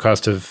bunch of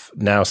podcasts have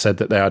now said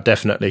that they are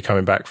definitely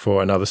coming back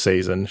for another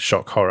season.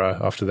 Shock horror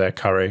after their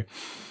curry.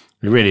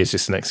 It really is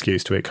just an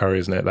excuse to eat curry,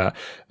 isn't it? That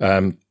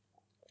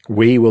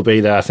we will be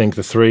there. I think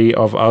the three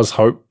of us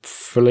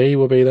hopefully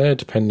will be there,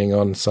 depending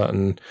on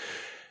certain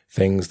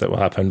things that will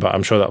happen. But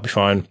I'm sure that'll be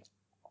fine.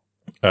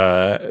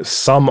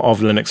 Some of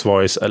Linux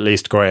Voice, at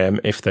least Graham,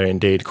 if they're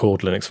indeed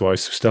called Linux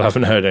Voice, still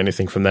haven't heard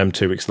anything from them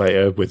 2 weeks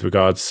later with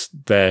regards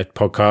their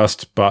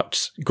podcast,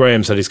 but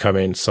Graham said he's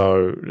coming,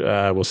 so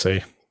we'll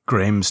see.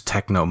 Graham's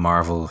techno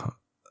marvel,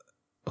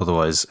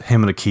 otherwise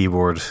him and a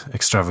keyboard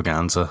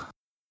extravaganza.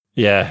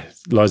 Yeah,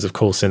 loads of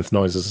cool synth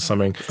noises or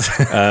something.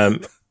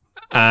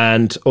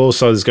 And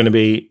also there's going to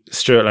be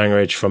Stuart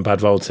Langridge from Bad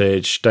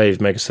Voltage, Dave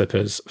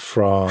Megaslippers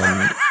from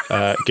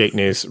Geek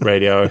News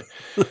Radio.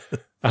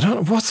 I don't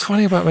know what's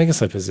funny about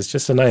Megaslippers. It's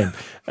just a name.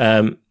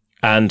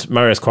 And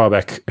Marius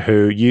Quabeck,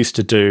 who used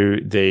to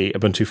do the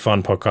Ubuntu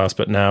Fun podcast,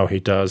 but now he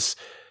does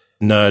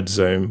Nerd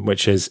Zoom,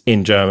 which is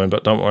in German,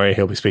 but don't worry,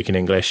 he'll be speaking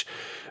English.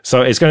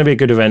 So it's going to be a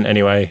good event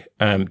anyway.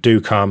 Do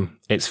come.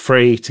 It's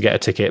free to get a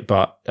ticket,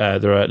 but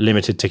there are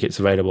limited tickets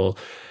available.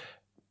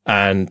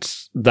 And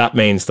that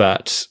means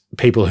that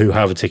people who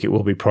have a ticket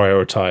will be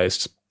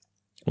prioritized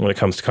when it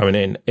comes to coming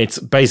in. It's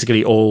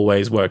basically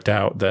always worked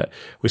out that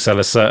we sell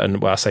a certain,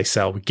 well, I say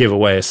sell, we give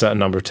away a certain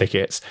number of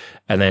tickets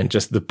and then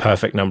just the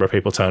perfect number of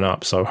people turn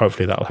up. So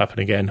hopefully that'll happen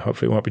again.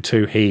 Hopefully it won't be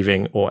too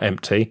heaving or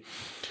empty,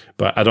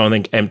 but I don't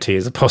think empty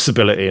is a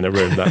possibility in a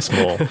room that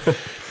small,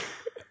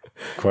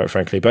 quite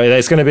frankly. But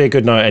it's going to be a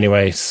good night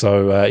anyway.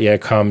 So yeah,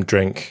 come,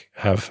 drink,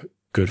 have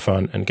good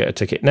fun and get a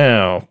ticket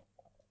now.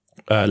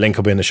 Link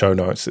will be in the show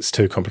notes. It's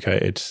too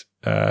complicated.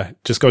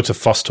 Just go to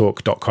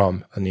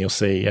fosstalk.com and you'll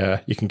see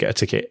you can get a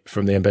ticket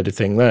from the embedded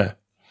thing there.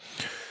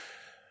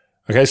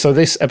 Okay, so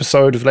this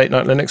episode of Late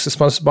Night Linux is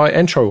sponsored by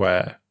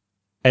Entroware.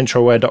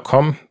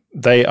 Entroware.com.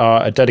 They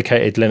are a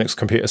dedicated Linux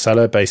computer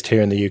seller based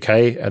here in the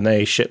UK, and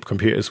they ship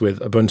computers with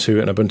Ubuntu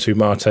and Ubuntu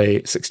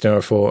Mate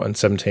 1604 and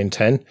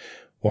 1710.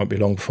 Won't be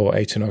long before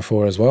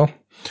 1804 as well.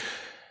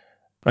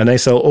 And they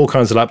sell all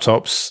kinds of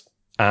laptops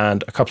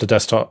and a couple of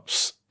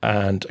desktops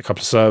and a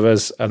couple of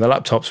servers, and the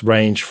laptops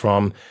range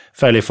from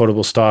fairly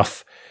affordable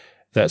stuff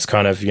that's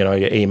kind of, you know,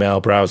 your email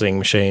browsing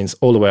machines,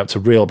 all the way up to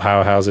real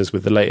powerhouses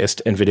with the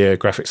latest NVIDIA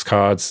graphics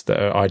cards that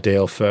are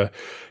ideal for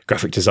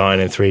graphic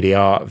design and 3D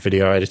art,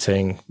 video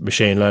editing,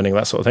 machine learning,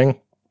 that sort of thing.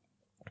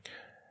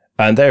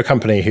 And they're a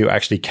company who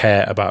actually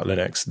care about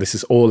Linux. This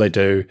is all they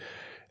do.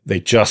 They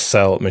just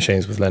sell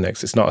machines with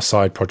Linux. It's not a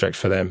side project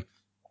for them.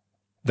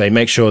 They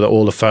make sure that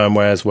all the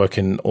firmware is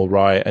working all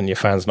right and your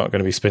fan's not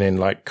going to be spinning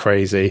like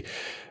crazy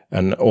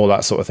and all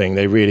that sort of thing.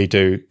 They really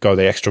do go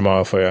the extra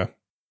mile for you.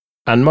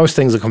 And most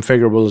things are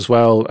configurable as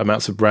well.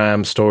 Amounts of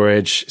RAM,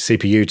 storage,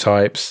 CPU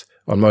types,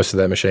 on most of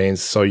their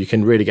machines, so you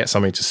can really get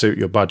something to suit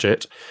your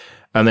budget.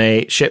 And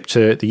they ship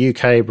to the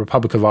UK,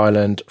 Republic of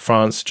Ireland,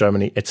 France,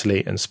 Germany,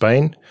 Italy, and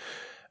Spain.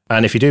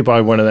 And if you do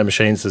buy one of their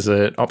machines, there's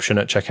an option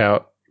at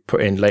checkout,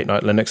 put in Late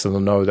Night Linux, and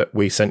they'll know that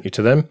we sent you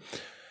to them.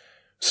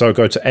 So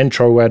go to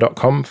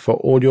entroware.com for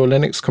all your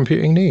Linux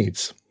computing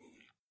needs.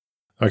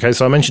 Okay,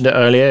 so I mentioned it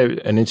earlier,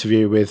 an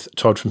interview with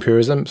Todd from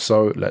Purism,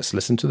 so let's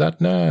listen to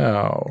that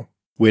now.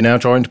 We're now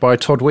joined by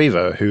Todd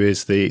Weaver, who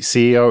is the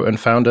CEO and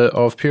founder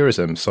of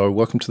Purism. So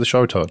welcome to the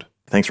show, Todd.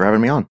 Thanks for having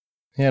me on.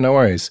 Yeah, no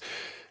worries.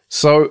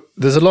 So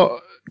there's a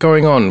lot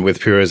going on with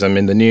Purism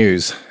in the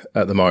news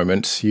at the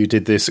moment. You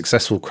did the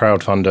successful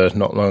crowdfunder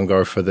not long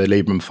ago for the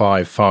Librem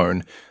 5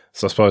 phone.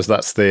 So I suppose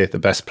that's the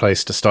best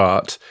place to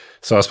start.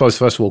 So I suppose,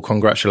 first of all,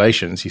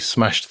 congratulations. You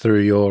smashed through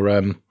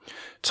your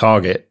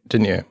target,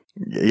 didn't you?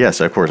 Yes,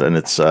 of course. And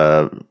it's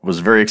was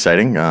very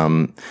exciting.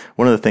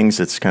 One of the things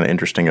that's kind of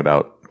interesting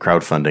about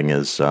crowdfunding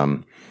is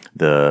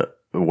the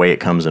way it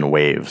comes in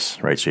waves,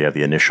 right? So you have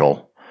the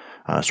initial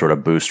sort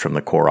of boost from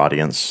the core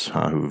audience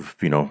who've,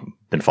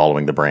 been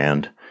following the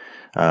brand.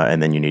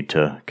 And then you need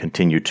to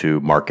continue to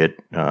market,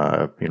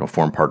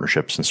 form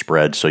partnerships and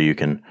spread so you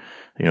can,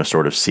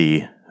 sort of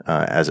see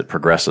as it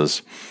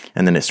progresses.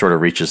 And then it sort of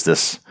reaches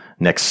this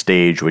next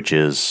stage, which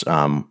is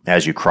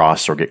as you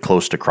cross or get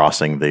close to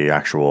crossing the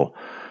actual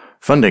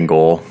funding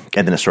goal,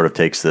 and then it sort of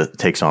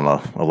takes on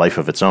a life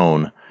of its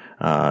own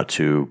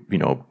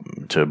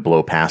to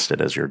blow past it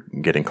as you're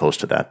getting close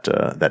to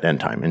that end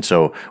time. And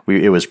so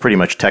it was pretty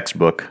much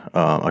textbook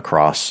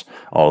across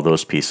all of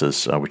those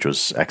pieces, which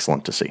was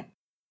excellent to see.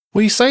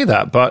 Well, you say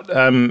that, but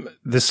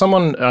there's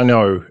someone I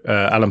know,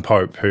 Alan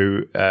Pope,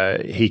 who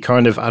he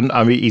kind of,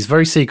 I mean, he's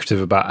very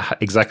secretive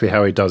about exactly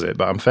how he does it,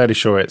 but I'm fairly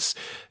sure it's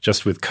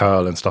just with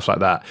curl and stuff like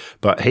that.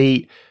 But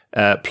he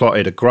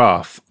plotted a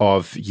graph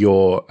of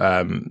your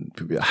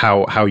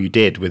how you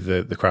did with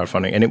the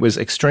crowdfunding, and it was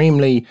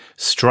extremely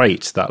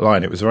straight, that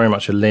line. It was very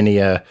much a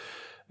linear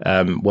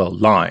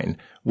line,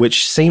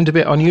 which seemed a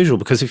bit unusual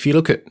because if you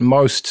look at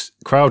most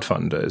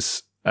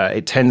crowdfunders,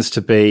 it tends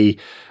to be,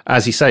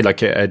 as you say,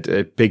 like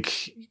a big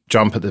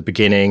jump at the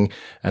beginning,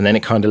 and then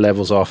it kind of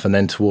levels off, and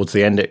then towards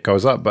the end it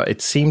goes up. But it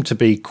seemed to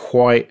be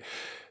quite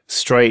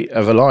straight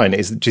of a line.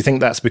 Do you think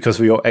that's because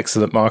of your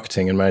excellent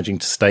marketing and managing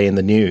to stay in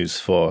the news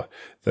for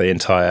the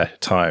entire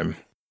time?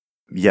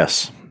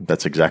 Yes,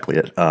 that's exactly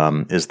it.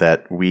 Is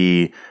that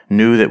we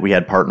knew that we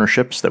had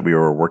partnerships that we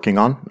were working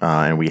on,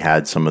 and we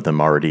had some of them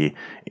already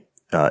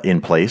in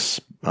place.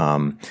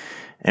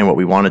 And what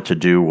we wanted to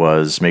do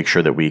was make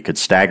sure that we could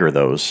stagger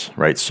those,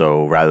 right?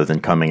 So rather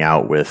than coming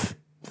out with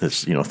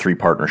this, 3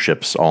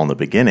 partnerships all in the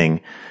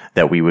beginning,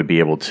 that we would be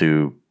able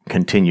to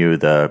continue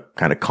the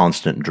kind of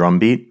constant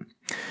drumbeat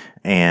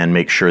and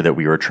make sure that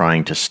we were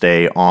trying to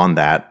stay on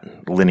that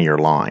linear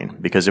line.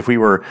 Because if we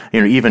were,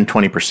 even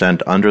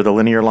 20% under the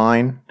linear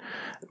line,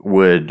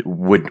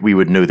 we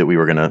would know that we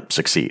were going to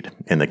succeed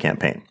in the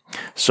campaign.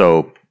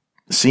 So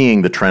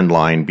seeing the trend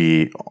line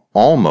be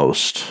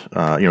almost,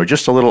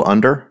 just a little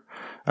under,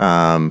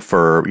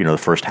 for, the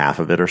first half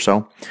of it or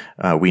so,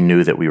 we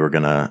knew that we were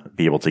going to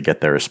be able to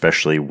get there,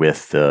 especially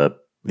with the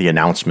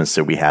announcements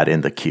that we had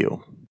in the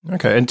queue.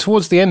 Okay. And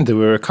towards the end, there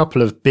were a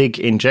couple of big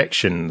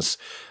injections.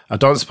 I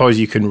don't suppose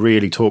you can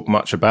really talk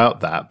much about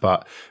that,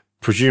 but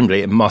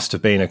presumably it must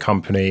have been a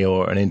company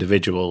or an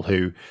individual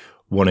who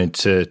wanted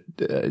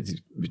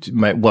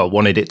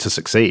wanted it to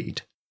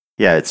succeed.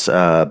 Yeah, it's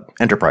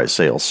enterprise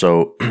sales.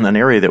 So an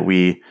area that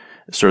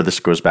this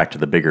goes back to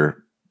the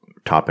bigger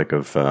topic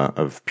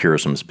of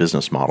Purism's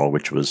business model,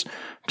 which was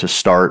to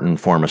start and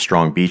form a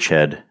strong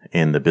beachhead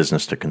in the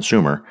business to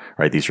consumer,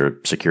 right? These are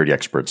security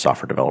experts,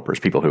 software developers,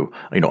 people who,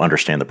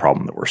 understand the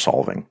problem that we're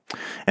solving,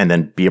 and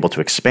then be able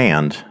to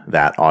expand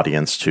that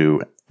audience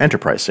to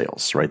enterprise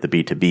sales, right? The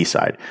B2B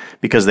side,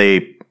 because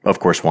they, of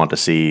course, want to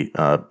see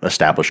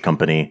established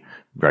company,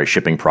 right?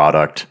 Shipping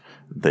product.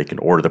 They can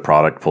order the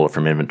product, pull it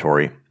from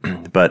inventory.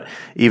 But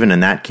even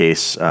in that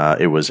case,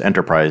 it was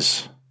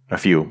a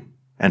few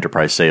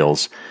enterprise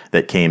sales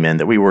that came in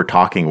that we were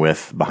talking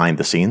with behind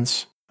the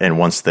scenes. And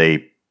once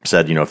they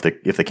said,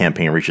 if the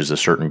campaign reaches a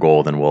certain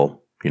goal, then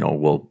we'll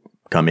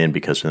come in,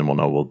 because then we'll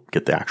know we'll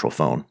get the actual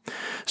phone.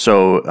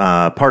 So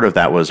part of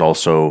that was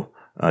also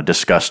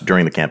discussed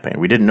during the campaign.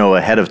 We didn't know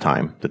ahead of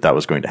time that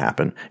was going to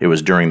happen. It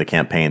was during the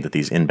campaign that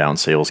these inbound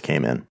sales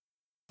came in.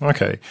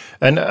 Okay.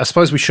 And I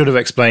suppose we should have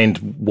explained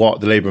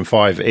what the Librem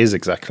 5 is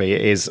exactly.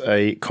 It is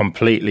a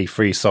completely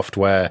free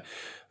software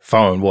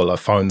phone, a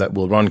phone that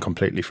will run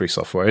completely free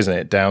software, isn't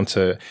it? Down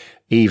to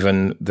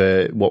even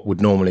what would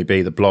normally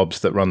be the blobs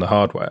that run the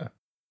hardware.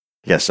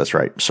 Yes, that's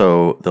right.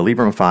 So the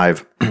Librem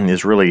 5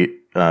 is really,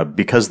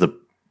 because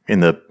in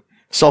the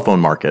cell phone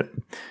market,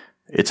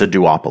 it's a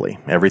duopoly.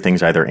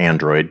 Everything's either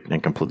Android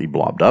and completely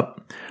blobbed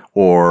up,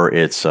 or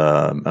it's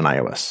an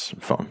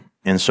iOS phone.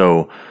 And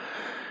so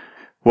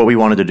what we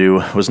wanted to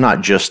do was not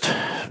just,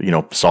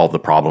 solve the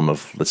problem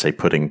of, let's say,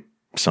 putting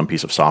some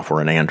piece of software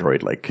in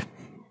Android like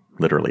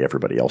literally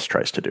everybody else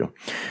tries to do.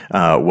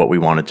 What we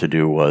wanted to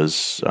do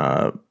was,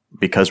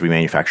 because we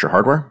manufacture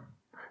hardware,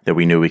 that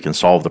we knew we can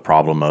solve the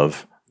problem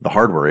of the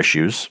hardware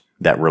issues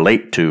that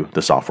relate to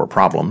the software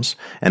problems,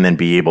 and then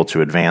be able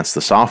to advance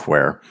the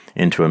software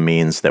into a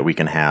means that we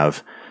can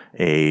have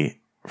a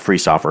Free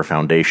Software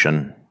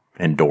Foundation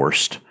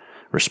endorsed,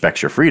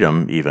 respects your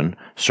freedom, even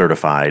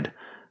certified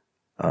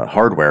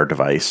hardware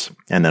device,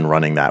 and then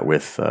running that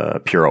with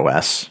Pure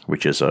OS,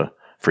 which is a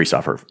Free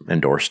Software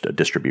endorsed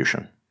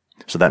distribution.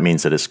 So that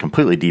means that it's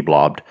completely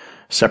deblobbed,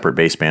 separate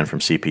baseband from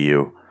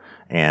CPU,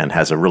 and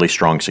has a really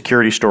strong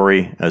security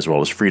story, as well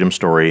as freedom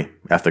story,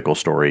 ethical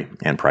story,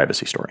 and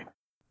privacy story.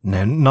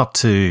 Now, not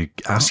to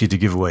ask you to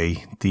give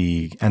away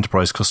the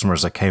enterprise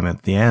customers that came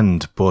at the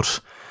end, but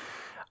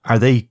are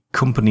they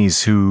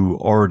companies who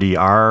already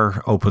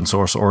are open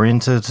source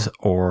oriented,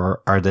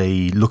 or are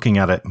they looking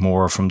at it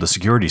more from the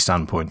security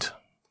standpoint?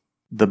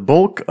 The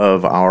bulk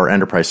of our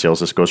enterprise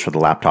sales, this goes for the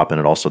laptop, and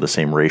it also the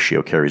same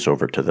ratio carries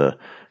over to the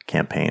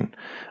campaign,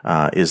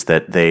 is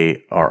that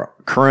they are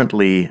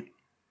currently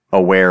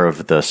aware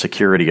of the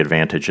security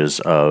advantages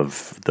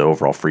of the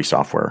overall free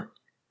software.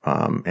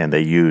 And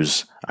they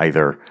use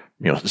either,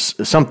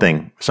 some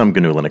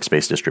GNU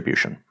Linux-based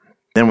distribution.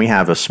 Then we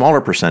have a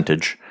smaller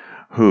percentage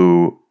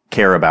who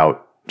care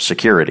about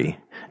security,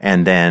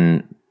 and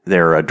then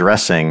they're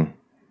addressing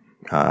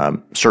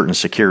certain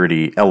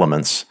security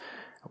elements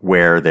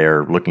where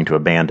they're looking to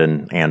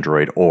abandon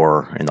Android,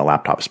 or in the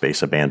laptop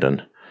space,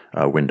 abandon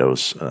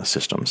Windows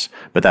systems.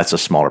 But that's a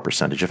smaller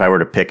percentage. If I were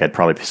to pick, I'd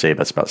probably say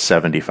that's about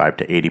 75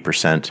 to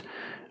 80%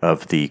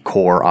 of the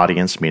core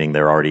audience, meaning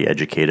they're already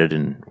educated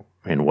in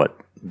what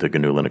the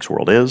GNU Linux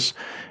world is.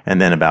 And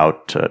then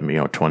about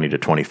 20 to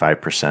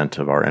 25%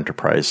 of our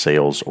enterprise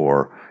sales,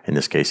 or in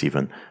this case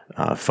even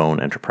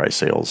phone enterprise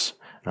sales,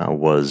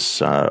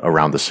 was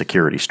around the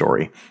security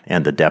story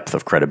and the depth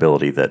of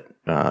credibility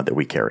that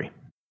we carry.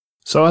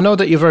 So I know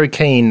that you're very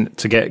keen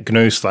to get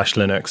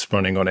GNU/Linux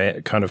running on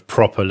it, kind of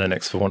proper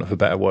Linux, for want of a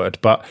better word.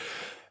 But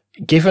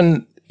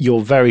given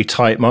your very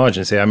tight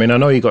margins here, I mean, I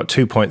know you got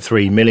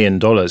 $2.3 million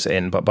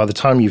in, but by the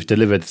time you've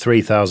delivered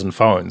 3,000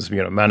 phones,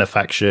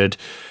 manufactured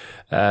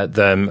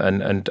them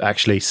and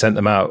actually sent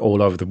them out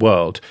all over the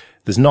world,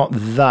 there's not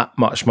that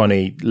much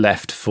money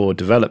left for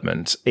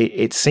development.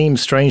 It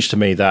seems strange to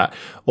me that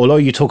although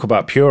you talk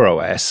about Pure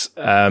OS,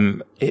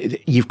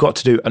 you've got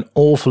to do an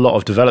awful lot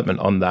of development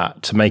on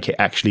that to make it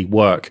actually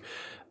work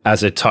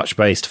as a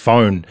touch-based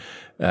phone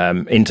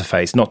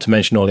interface, not to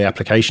mention all the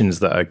applications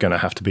that are going to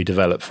have to be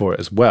developed for it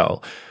as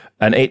well.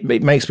 And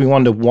it makes me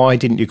wonder, why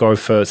didn't you go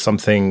for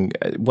something,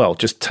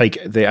 just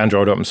take the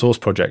Android open source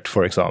project,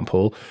 for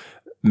example,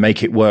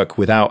 make it work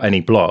without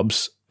any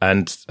blobs,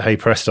 and hey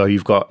presto,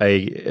 you've got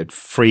a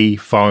free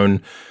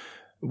phone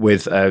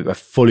with a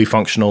fully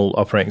functional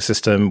operating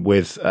system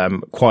with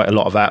quite a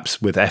lot of apps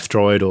with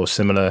F-Droid or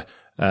similar.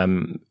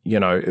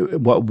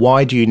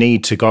 Why do you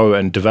need to go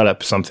and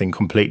develop something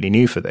completely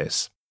new for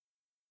this?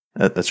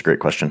 That's a great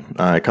question.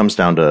 It comes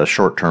down to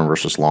short-term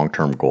versus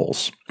long-term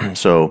goals.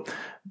 So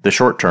the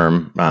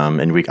short-term,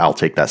 I'll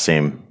take that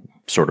same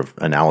sort of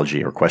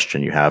analogy or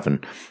question you have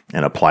and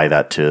apply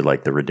that to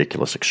like the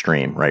ridiculous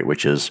extreme, right?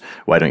 Which is,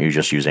 why don't you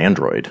just use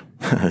Android?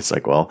 It's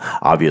like, well,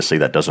 obviously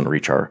that doesn't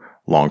reach our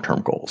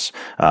long-term goals.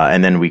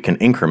 And then we can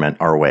increment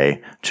our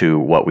way to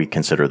what we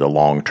consider the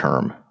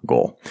long-term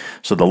goal.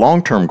 So the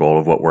long-term goal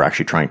of what we're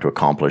actually trying to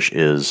accomplish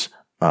is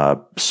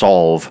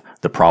solve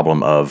the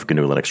problem of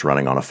GNU Linux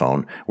running on a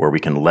phone, where we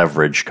can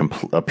leverage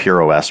a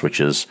Pure OS,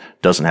 which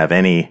doesn't have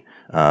any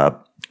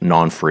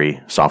non-free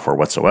software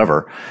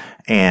whatsoever,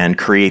 and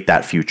create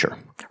that future,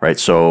 right?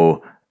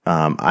 So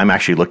I'm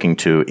actually looking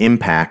to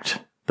impact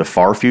the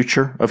far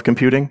future of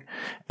computing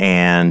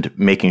and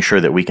making sure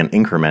that we can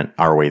increment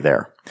our way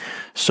there.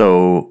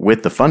 So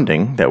with the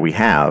funding that we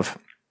have,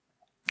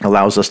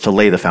 allows us to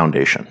lay the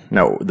foundation.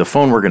 Now, the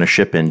phone we're going to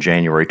ship in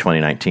January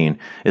 2019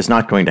 is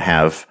not going to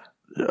have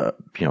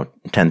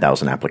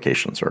 10,000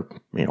 applications or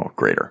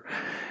greater.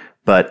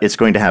 But it's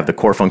going to have the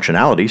core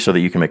functionality so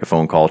that you can make a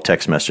phone call,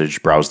 text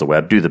message, browse the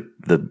web, do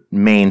the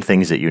main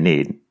things that you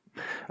need.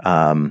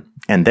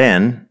 And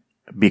then,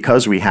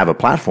 because we have a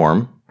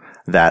platform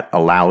that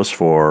allows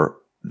for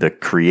the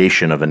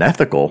creation of an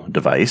ethical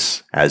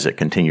device as it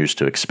continues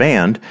to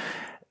expand,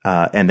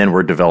 and then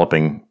we're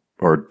developing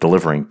or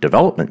delivering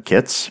development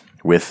kits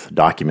with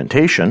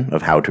documentation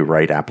of how to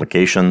write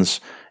applications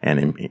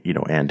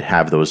and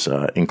have those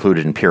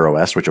included in Pure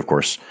OS, which of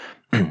course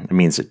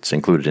means it's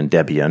included in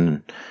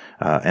Debian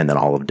and then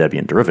all of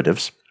Debian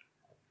derivatives.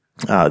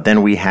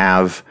 Then we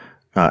have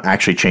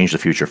actually changed the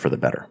future for the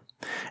better.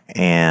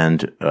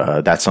 And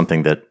that's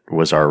something that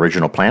was our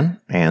original plan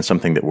and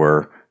something that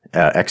we're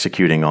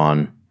executing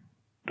on.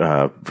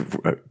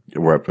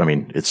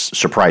 It's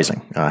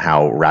surprising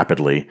how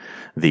rapidly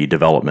the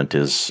development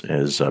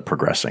is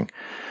progressing.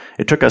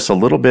 It took us a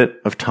little bit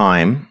of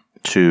time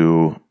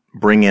to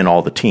bring in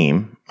all the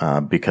team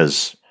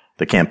because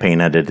the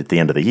campaign ended at the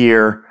end of the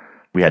year.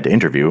 We had to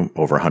interview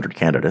over 100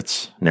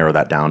 candidates, narrow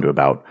that down to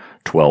about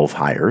 12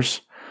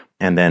 hires,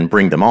 and then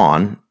bring them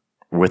on.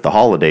 With the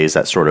holidays,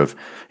 that sort of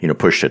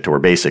pushed it to where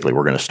basically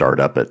we're going to start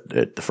up at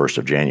the 1st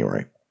of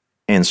January.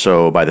 And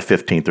so by the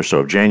 15th or so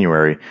of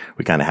January,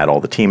 we kind of had all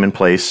the team in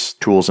place,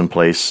 tools in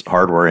place,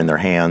 hardware in their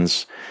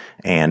hands,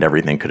 and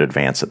everything could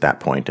advance at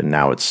that point. And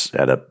now it's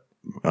at a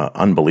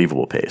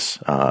unbelievable pace.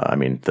 I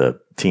mean, the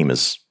team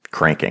is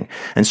cranking.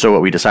 And so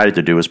what we decided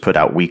to do is put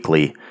out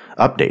weekly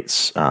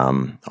updates,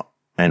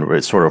 and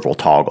it sort of will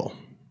toggle.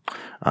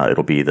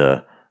 It'll be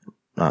the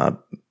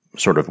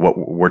sort of what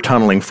we're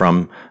tunneling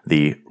from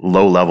the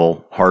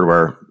low-level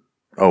hardware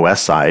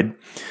OS side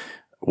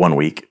one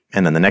week,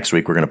 and then the next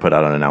week we're going to put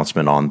out an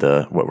announcement on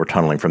what we're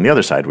tunneling from the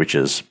other side, which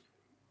is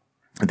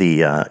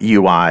the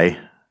UI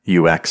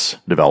UX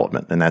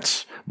development, and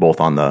that's both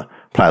on the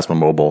Plasma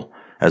Mobile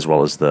as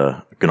well as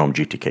the GNOME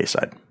GTK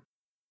side.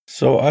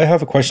 So I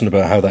have a question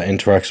about how that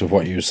interacts with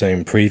what you were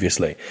saying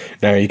previously.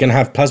 Now, you're going to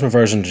have Plasma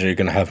versions and you're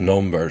going to have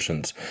GNOME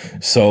versions.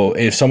 So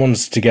if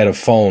someone's to get a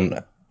phone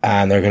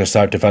and they're going to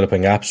start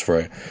developing apps for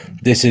it,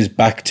 this is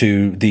back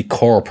to the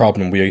core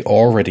problem we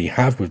already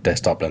have with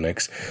desktop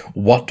Linux.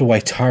 What do I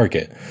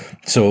target?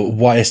 So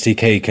what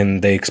SDK can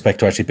they expect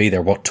to actually be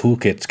there? What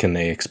toolkits can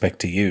they expect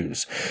to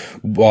use?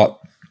 What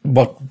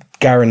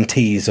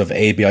guarantees of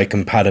ABI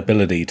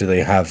compatibility do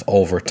they have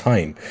over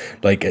time?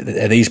 Like,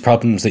 are these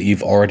problems that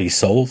you've already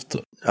solved?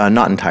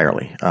 Not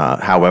entirely.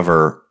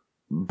 However,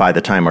 by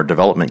the time our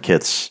development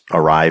kits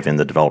arrive in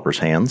the developer's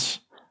hands,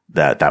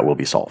 that will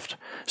be solved.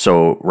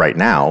 So right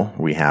now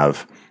we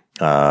have,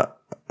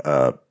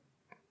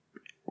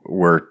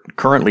 we're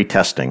currently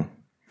testing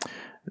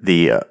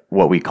the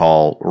what we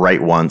call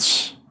write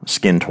once,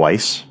 skin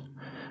twice,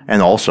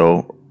 and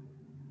also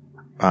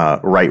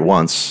write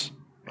once,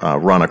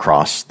 run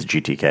across the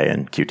GTK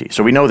and Qt.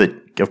 So we know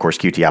that, of course,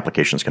 Qt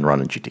applications can run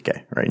in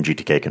GTK, right? And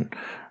GTK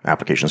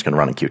applications can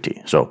run in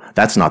Qt. So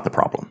that's not the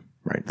problem,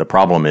 right? The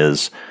problem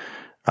is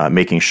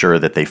making sure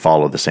that they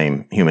follow the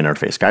same human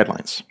interface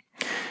guidelines.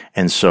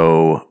 And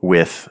so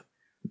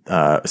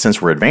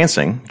since we're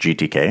advancing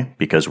GTK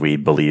because we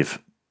believe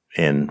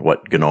in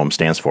what GNOME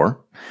stands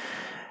for,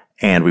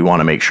 and we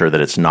want to make sure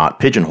that it's not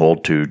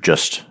pigeonholed to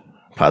just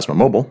Plasma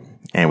Mobile,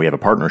 and we have a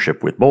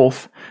partnership with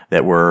both,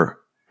 that we're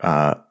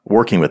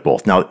working with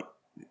both. Now,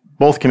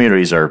 both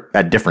communities are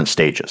at different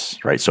stages,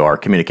 right? So our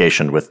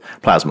communication with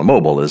Plasma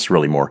Mobile is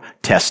really more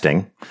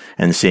testing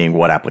and seeing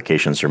what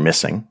applications are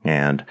missing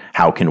and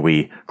how can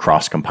we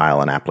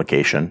cross-compile an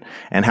application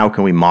and how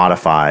can we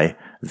modify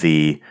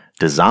the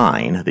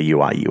design, the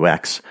UI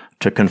UX,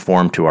 to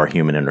conform to our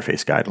human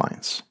interface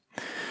guidelines.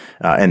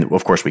 And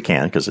of course we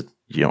can, because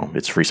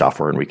it's free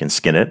software and we can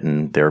skin it,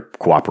 and they're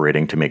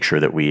cooperating to make sure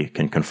that we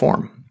can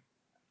conform.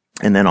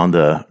 And then on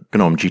the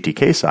GNOME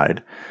GTK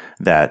side,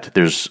 that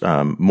there's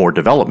more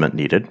development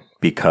needed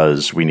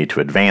because we need to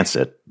advance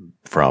it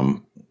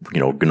from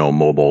GNOME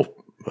Mobile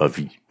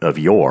of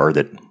yore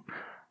that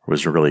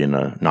was really in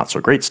a not so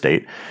great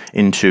state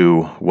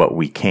into what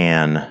we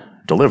can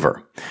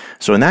deliver.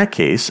 So in that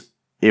case,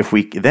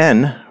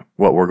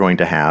 what we're going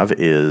to have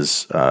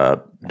is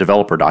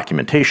developer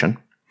documentation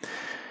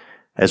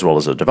as well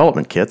as the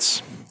development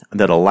kits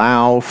that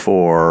allow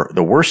for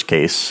the worst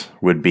case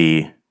would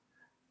be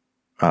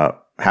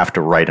have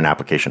to write an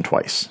application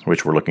twice,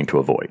 which we're looking to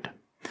avoid.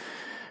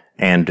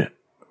 And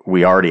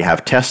we already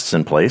have tests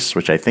in place,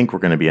 which I think we're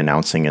going to be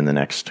announcing in the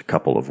next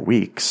couple of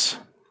weeks,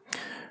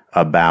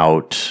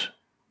 about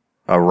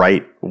a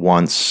write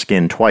once,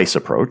 skin twice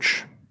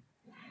approach.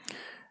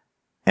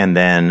 And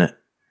then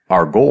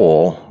our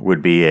goal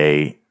would be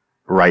a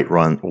write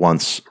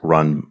once,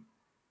 run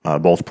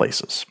both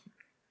places,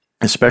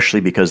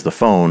 especially because the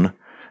phone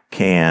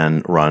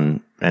can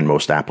run, and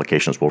most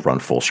applications will run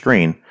full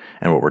screen.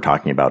 And what we're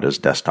talking about is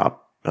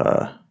desktop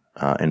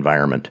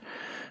environment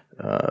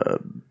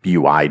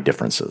UI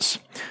differences.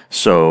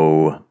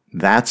 So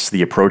that's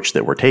the approach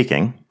that we're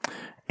taking.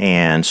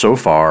 And so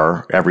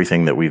far,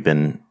 everything that we've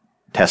been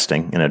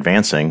testing and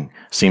advancing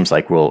seems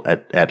like we'll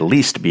at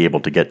least be able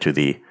to get to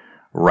the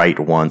write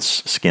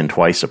once, skin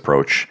twice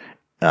approach.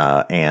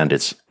 And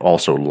it's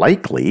also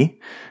likely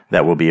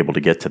that we'll be able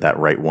to get to that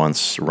write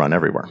once, run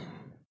everywhere.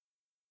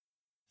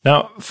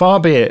 Now,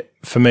 far be it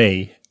for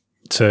me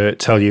to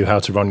tell you how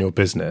to run your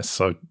business,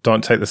 so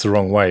don't take this the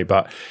wrong way,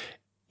 but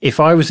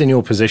if I was in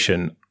your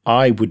position,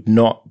 I would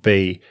not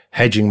be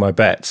hedging my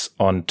bets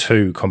on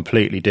two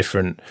completely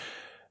different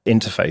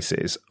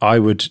interfaces. I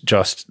would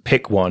just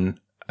pick one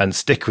and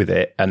stick with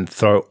it and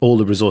throw all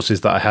the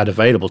resources that I had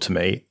available to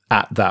me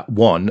at that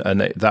one,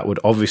 and that would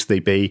obviously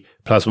be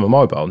Plasma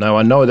Mobile. Now,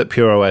 I know that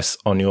PureOS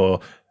on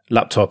your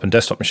laptop and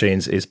desktop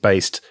machines is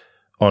based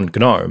on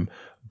GNOME,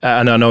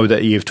 and I know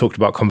that you've talked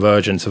about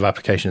convergence of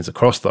applications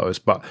across those,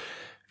 but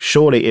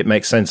surely it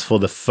makes sense for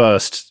the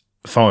first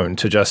phone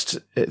to just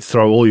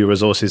throw all your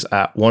resources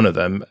at one of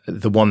them,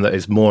 the one that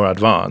is more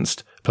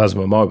advanced,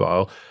 Plasma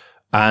Mobile,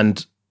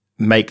 and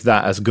make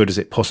that as good as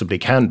it possibly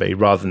can be,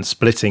 rather than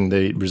splitting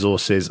the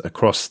resources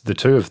across the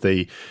two of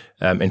the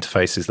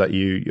interfaces that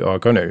you are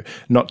going to.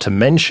 Not to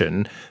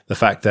mention the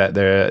fact that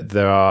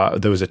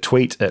there was a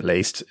tweet at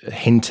least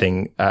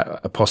hinting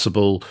at a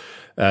possible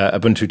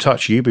Ubuntu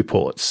Touch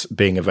UbiPorts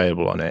being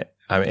available on it.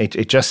 I mean,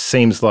 it just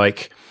seems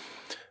like,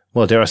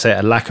 well, dare I say,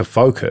 a lack of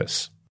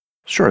focus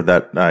Sure,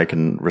 that I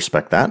can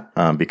respect that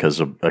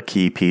because a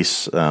key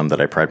piece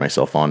that I pride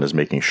myself on is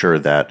making sure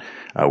that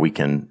we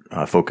can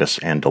focus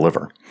and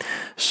deliver.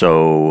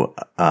 So,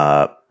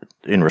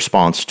 in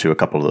response to a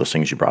couple of those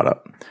things you brought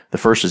up, the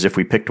first is if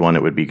we picked one,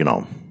 it would be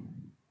GNOME.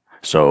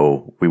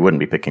 So we wouldn't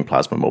be picking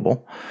Plasma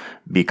Mobile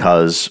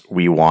because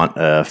we want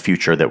a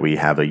future that we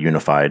have a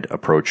unified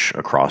approach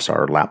across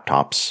our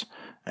laptops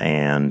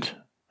and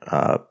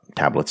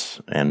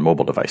tablets and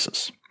mobile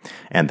devices,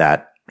 and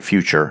that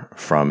future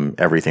from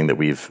everything that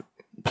we've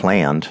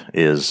planned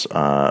is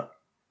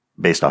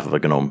based off of a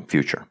GNOME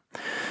future.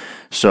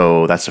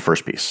 So that's the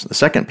first piece. The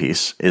second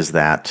piece is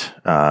that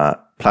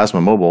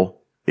Plasma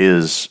Mobile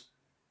is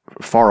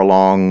far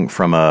along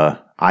from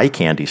a eye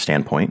candy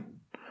standpoint,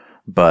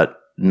 but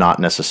not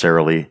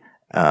necessarily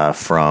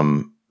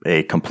from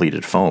a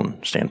completed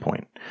phone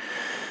standpoint.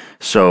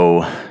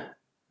 So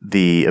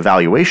the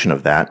evaluation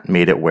of that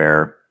made it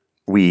where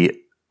we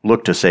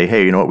look to say,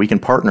 hey, you know what, we can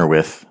partner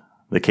with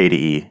the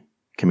KDE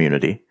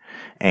community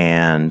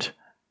and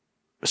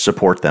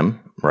support them,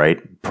 right?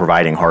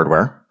 Providing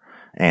hardware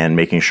and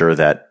making sure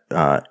that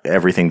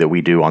everything that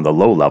we do on the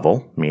low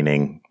level,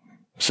 meaning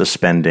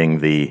suspending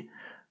the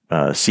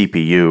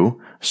CPU,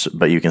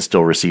 but you can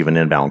still receive an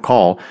inbound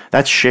call,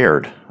 that's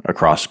shared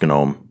across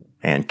GNOME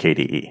and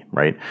KDE,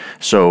 right?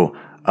 So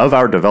of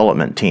our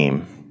development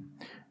team,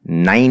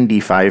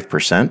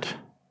 95%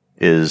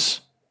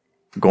 is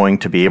going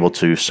to be able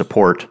to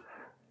support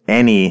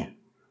any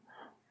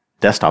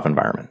desktop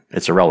environment.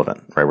 It's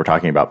irrelevant, right? We're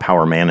talking about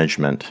power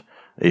management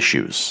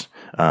issues,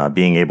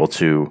 being able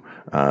to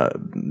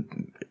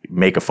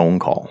make a phone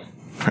call,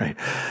 right?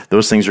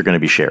 Those things are going to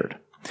be shared.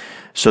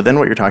 So then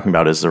what you're talking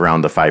about is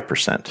around the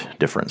 5%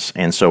 difference.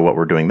 And so what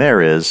we're doing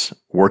there is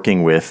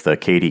working with the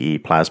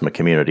KDE Plasma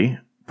community,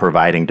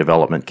 providing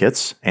development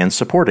kits and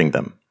supporting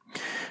them.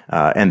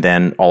 And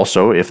then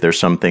also, if there's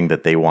something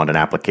that they want an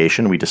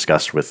application, we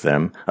discussed with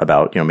them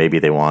about, maybe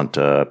they want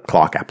a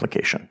clock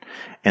application.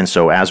 And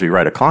so as we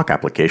write a clock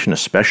application,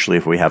 especially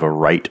if we have a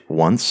write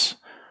once,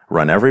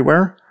 run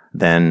everywhere,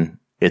 then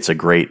it's a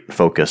great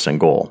focus and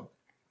goal.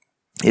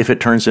 If it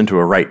turns into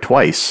a write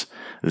twice,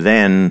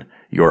 then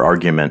your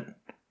argument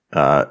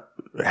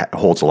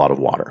holds a lot of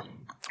water,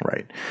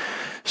 right?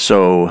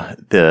 So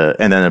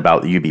and then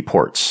about the UB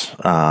ports,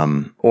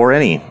 or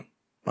any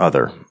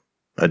other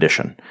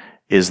addition,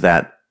 is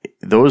that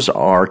those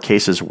are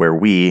cases where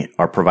we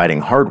are providing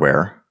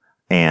hardware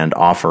and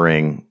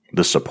offering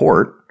the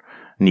support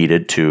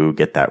needed to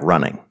get that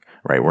running,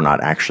 right? We're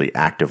not actually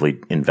actively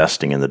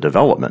investing in the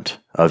development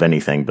of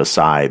anything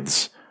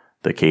besides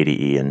the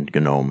KDE and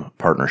GNOME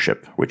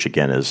partnership, which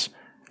again is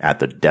at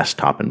the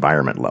desktop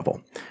environment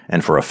level.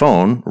 And for a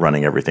phone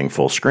running everything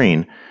full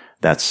screen,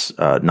 that's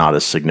not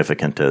as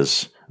significant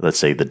as, let's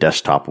say, the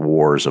desktop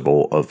wars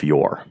of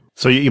yore.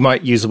 So you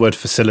might use the word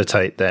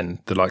facilitate then,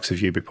 the likes of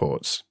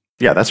UBports.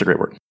 Yeah, that's a great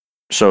word.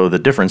 So the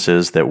difference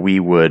is that we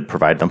would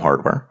provide them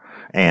hardware.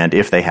 And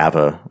if they have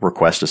a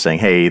request of saying,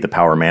 hey, the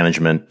power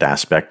management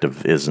aspect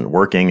of isn't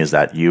working, is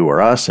that you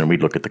or us? And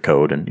we'd look at the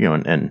code and,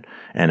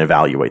 and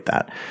evaluate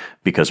that,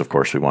 because of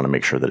course we want to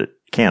make sure that it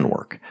can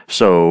work.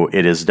 So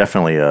it is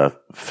definitely a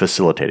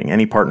facilitating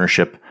any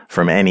partnership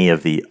from any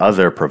of the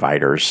other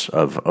providers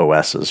of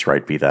OSs,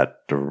 right? Be that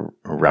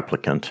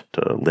Replicant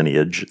to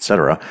Lineage, et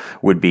cetera,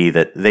 would be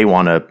that they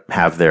want to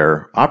have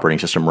their operating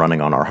system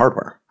running on our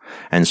hardware.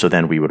 And so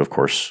then we would, of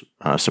course,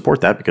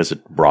 support that because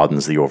it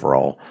broadens the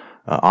overall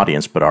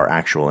audience, but our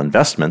actual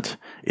investment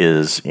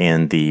is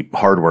in the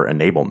hardware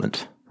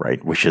enablement,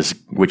 right? Which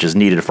is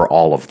needed for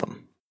all of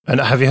them. And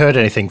have you heard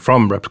anything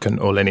from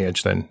Replicant or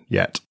Lineage then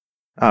yet?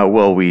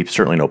 Well, we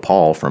certainly know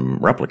Paul from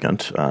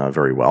Replicant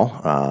very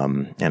well,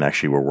 and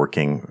actually we're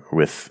working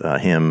with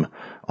him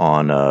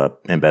on an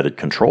embedded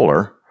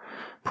controller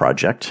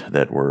project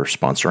that we're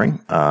sponsoring.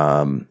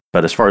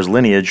 But as far as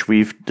Lineage,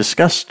 we've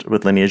discussed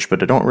with Lineage,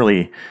 but I don't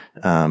really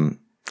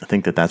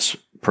think that that's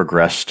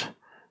progressed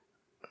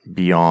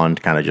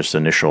beyond kind of just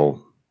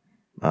initial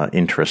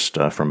interest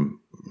from,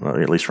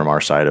 at least from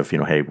our side of,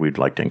 hey, we'd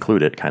like to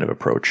include it kind of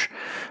approach.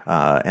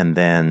 And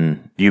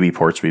then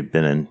UBports we've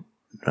been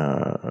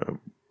in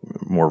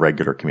more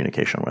regular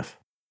communication with.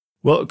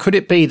 Well, could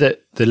it be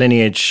that the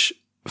Lineage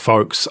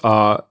folks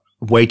are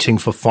waiting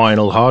for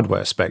final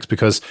hardware specs?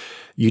 Because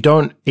you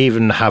don't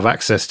even have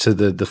access to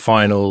the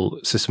final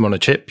system on a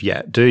chip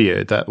yet, do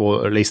you?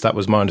 Or at least that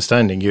was my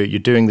understanding. You're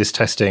doing this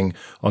testing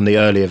on the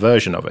earlier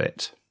version of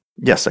it.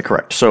 Yes, that's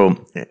correct.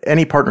 So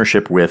any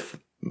partnership with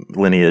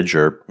Lineage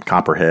or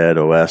Copperhead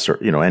OS or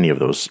any of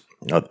those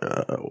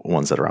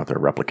ones that are out there,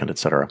 Replicant, et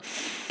cetera,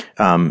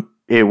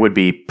 it would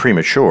be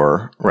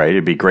premature, right?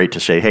 It'd be great to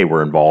say, hey,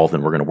 we're involved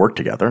and we're going to work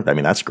together. I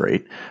mean, that's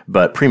great,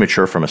 but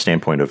premature from a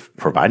standpoint of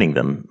providing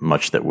them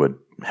much that would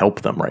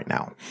help them right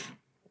now.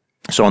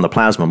 So on the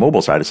Plasma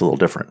Mobile side, it's a little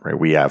different, right?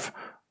 We have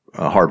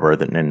hardware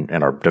that,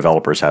 and our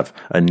developers have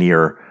a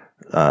near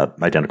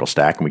identical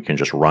stack, and we can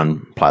just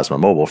run Plasma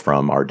Mobile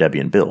from our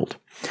Debian build.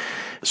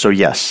 So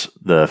yes,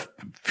 the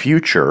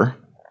future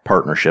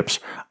partnerships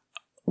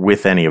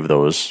with any of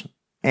those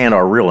and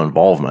our real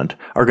involvement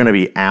are going to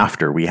be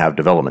after we have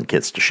development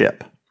kits to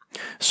ship.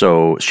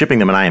 So shipping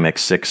them an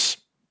IMX6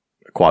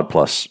 Quad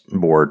Plus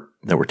board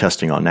that we're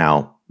testing on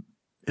now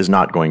is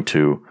not going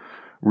to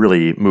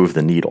really move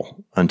the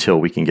needle until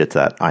we can get to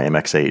that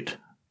IMX8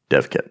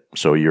 dev kit.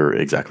 So you're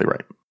exactly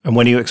right. And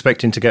when are you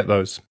expecting to get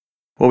those?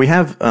 Well, we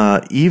have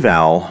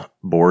eval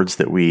boards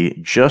that we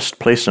just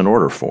placed an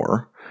order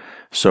for.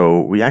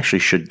 So we actually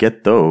should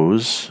get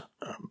those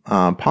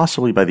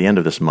possibly by the end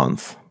of this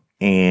month.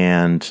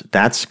 And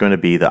that's going to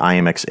be the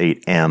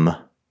IMX8M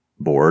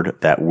board.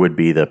 That would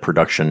be the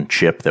production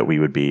chip that we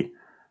would be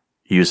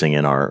using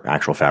in our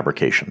actual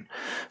fabrication.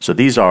 So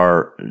these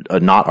are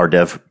not our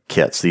dev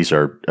kits. These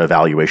are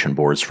evaluation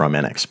boards from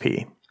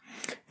NXP.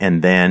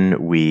 And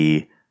then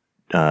we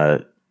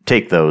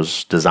take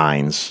those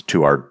designs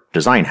to our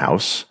design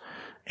house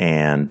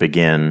and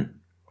begin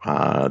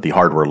the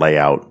hardware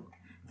layout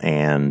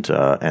and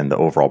the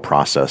overall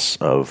process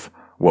of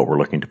what we're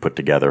looking to put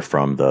together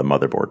from the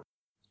motherboard.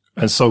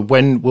 And so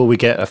when will we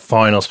get a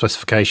final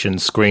specification,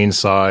 screen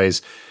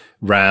size,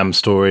 RAM,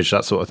 storage,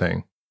 that sort of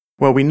thing?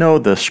 Well, we know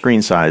the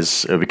screen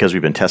size because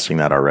we've been testing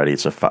that already.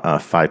 It's a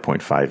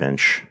 5.5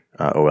 inch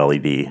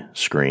OLED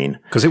screen.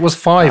 Because it was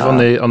 5 on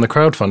the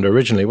crowdfunder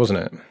originally, wasn't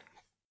it?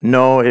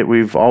 No,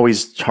 we've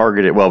always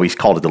targeted, well, we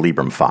called it the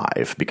Librem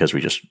 5 because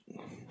we just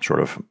sort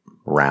of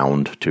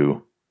round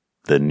to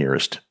the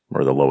nearest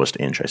or the lowest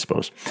inch, I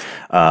suppose.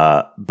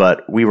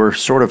 But we were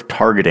sort of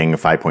targeting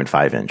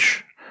 5.5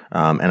 inch.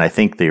 And I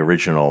think the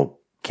original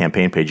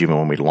campaign page, even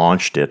when we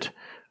launched it,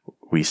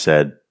 we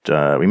said,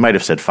 we might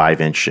have said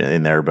 5 inch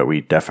in there, but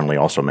we definitely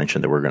also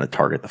mentioned that we're going to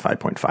target the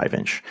 5.5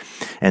 inch.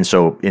 And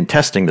so in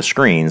testing the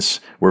screens,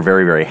 we're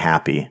very, very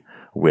happy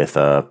with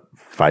a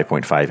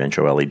 5.5 inch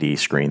OLED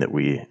screen that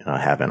we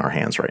have in our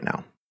hands right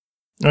now.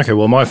 Okay,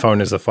 well, my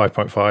phone is a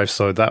 5.5,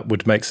 so that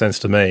would make sense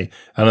to me.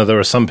 I know there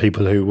are some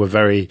people who were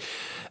very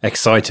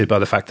excited by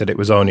the fact that it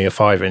was only a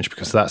 5-inch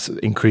because that's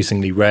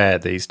increasingly rare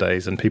these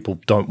days and people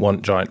don't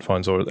want giant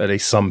phones, or at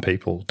least some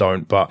people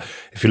don't. But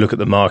if you look at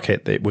the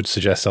market, it would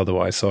suggest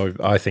otherwise. So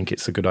I think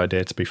it's a good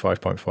idea to be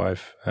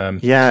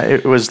 5.5. Yeah,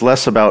 it was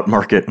less about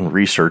market and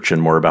research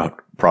and more about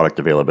product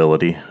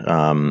availability.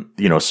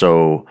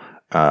 So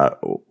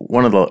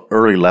one of the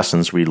early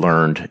lessons we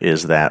learned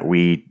is that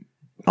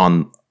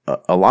on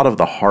a lot of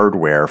the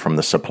hardware from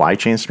the supply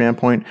chain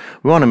standpoint,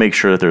 we want to make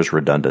sure that there's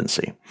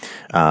redundancy.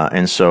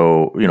 And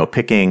so,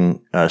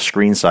 picking a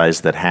screen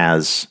size that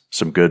has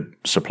some good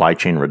supply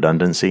chain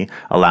redundancy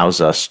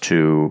allows us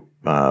to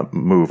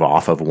move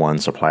off of one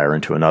supplier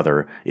into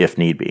another if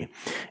need be.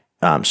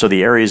 So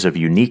the areas of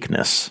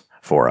uniqueness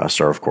for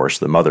us are, of course,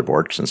 the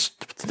motherboard, since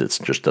it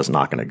just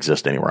not going to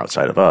exist anywhere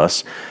outside of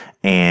us.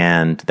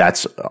 And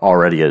that's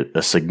already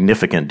a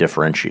significant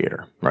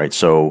differentiator, right?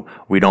 So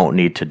we don't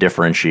need to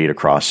differentiate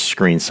across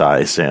screen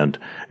size and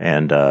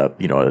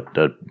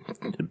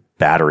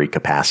battery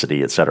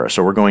capacity, et cetera.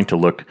 So we're going to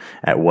look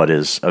at what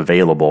is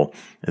available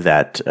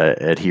that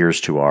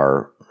adheres to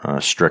our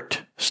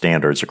strict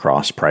standards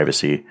across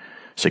privacy,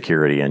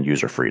 security, and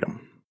user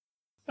freedom.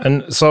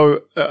 And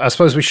so I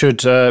suppose we should,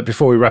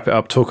 before we wrap it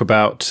up, talk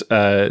about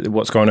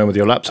what's going on with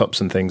your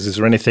laptops and things. Is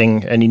there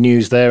any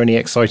news there, any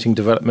exciting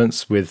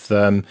developments with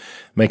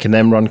making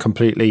them run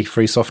completely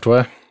free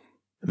software?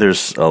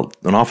 There's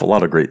an awful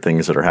lot of great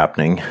things that are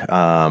happening.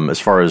 As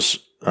far as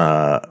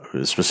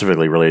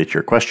specifically related to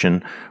your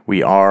question,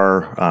 we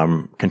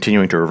are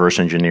continuing to reverse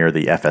engineer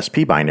the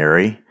FSP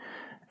binary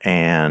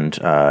and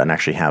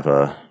actually have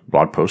a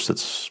blog post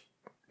that's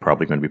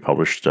probably going to be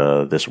published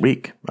this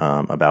week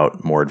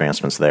about more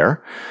advancements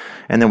there.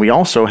 And then we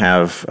also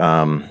have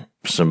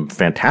some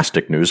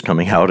fantastic news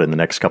coming out in the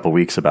next couple of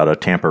weeks about a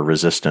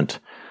tamper-resistant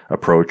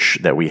approach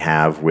that we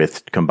have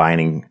with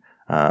combining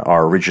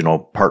our original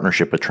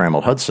partnership with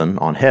Trammell Hudson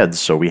on heads.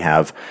 So we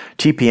have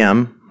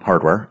TPM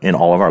hardware in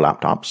all of our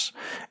laptops,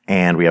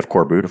 and we have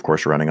Core Boot, of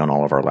course, running on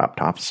all of our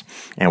laptops.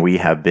 And we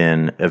have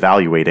been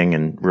evaluating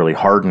and really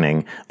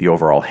hardening the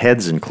overall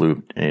heads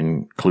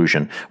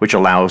inclusion, which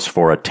allows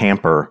for a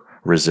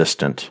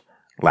tamper-resistant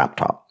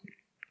laptop.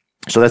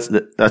 So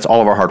that's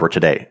all of our hardware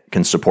today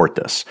can support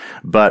this.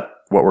 But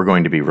what we're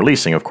going to be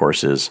releasing, of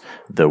course, is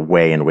the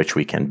way in which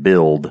we can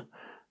build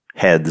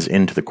heads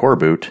into the Core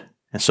Boot.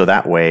 And so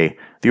that way,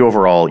 the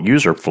overall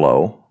user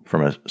flow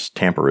from a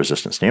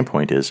tamper-resistant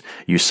standpoint is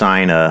you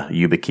sign a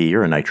YubiKey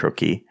or a Nitro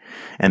key,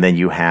 and then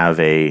you have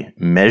a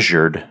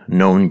measured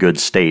known good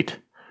state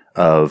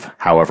of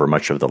however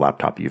much of the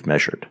laptop you've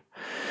measured.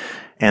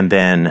 And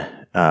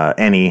then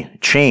any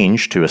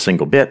change to a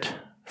single bit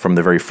from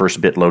the very first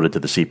bit loaded to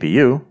the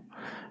CPU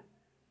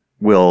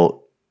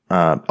will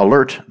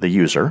alert the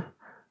user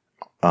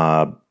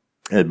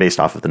based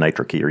off of the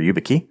Nitro key or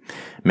YubiKey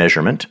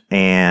measurement,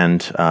 and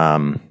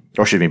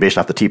based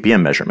off the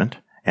TPM measurement,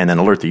 and then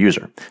alert the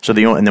user.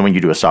 And then when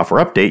you do a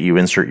software update, you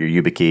insert your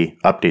YubiKey,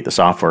 update the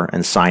software,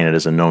 and sign it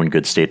as a known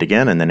good state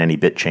again, and then any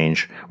bit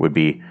change would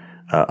be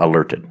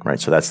alerted, right?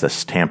 So that's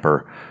this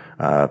tamper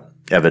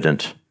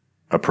evident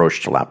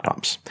approach to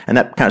laptops. And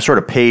that kind of sort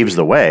of paves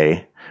the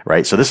way,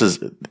 right? So this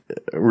is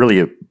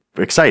really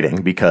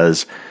exciting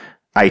because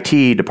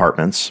IT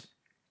departments,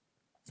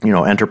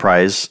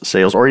 enterprise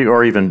sales,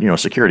 or even,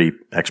 security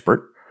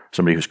expert,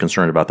 somebody who's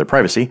concerned about their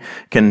privacy,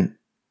 can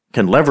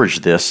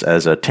leverage this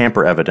as a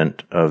tamper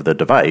evident of the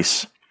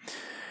device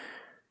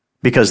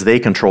because they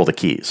control the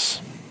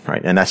keys,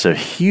 right? And that's a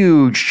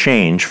huge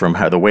change from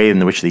the way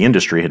in which the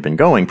industry had been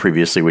going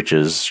previously, which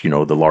is,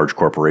 the large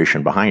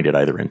corporation behind it,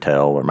 either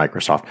Intel or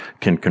Microsoft,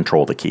 can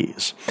control the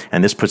keys.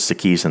 And this puts the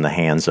keys in the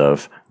hands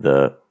of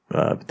the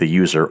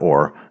user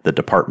or the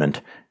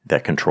department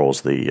that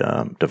controls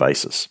the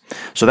devices.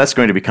 So that's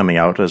going to be coming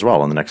out as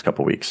well in the next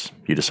couple of weeks.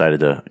 You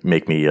decided to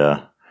make me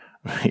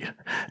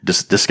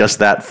discuss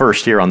that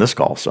first here on this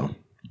call. So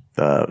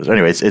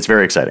anyway, it's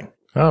very exciting.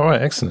 All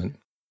right, excellent.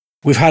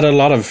 We've had a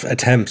lot of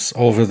attempts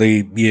over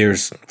the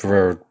years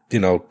for,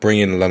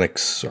 bringing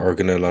Linux or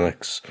GNU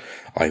Linux,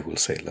 I will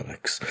say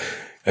Linux,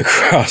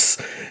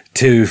 across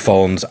to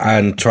phones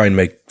and try and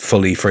make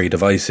fully free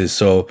devices.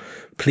 So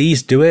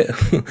please do it,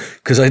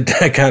 because I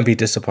can't be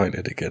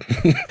disappointed again.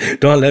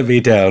 Don't let me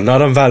down,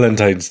 not on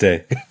Valentine's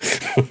Day.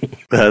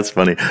 That's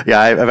funny. Yeah,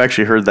 I've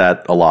actually heard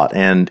that a lot.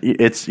 And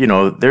it's,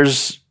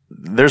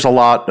 there's a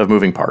lot of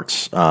moving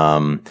parts.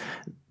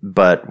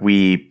 But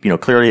we,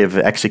 clearly have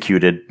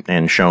executed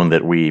and shown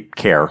that we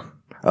care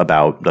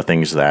about the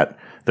things that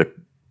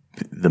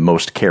the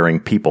most caring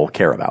people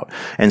care about.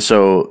 And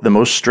so the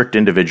most strict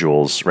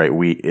individuals, right,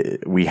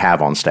 we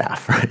have on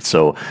staff, right?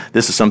 So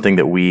this is something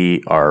that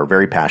we are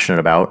very passionate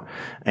about.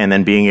 And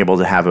then being able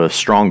to have a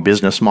strong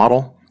business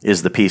model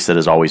is the piece that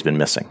has always been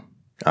missing.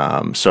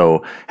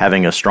 So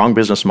having a strong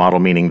business model,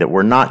 meaning that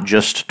we're not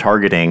just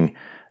targeting,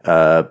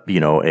 a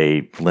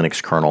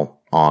Linux kernel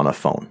on a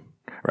phone.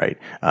 Right.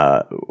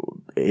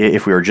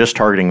 If we were just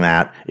targeting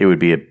that, it would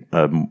be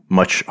a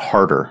much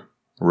harder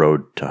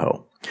road to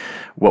hoe.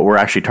 What we're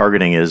actually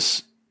targeting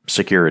is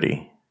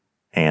security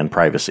and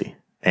privacy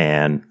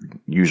and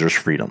users'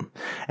 freedom.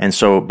 And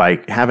so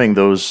by having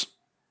those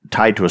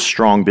tied to a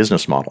strong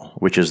business model,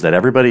 which is that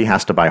everybody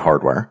has to buy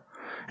hardware,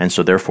 and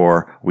so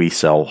therefore we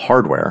sell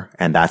hardware,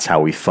 and that's how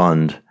we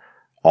fund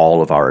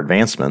all of our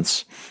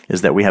advancements,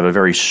 is that we have a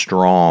very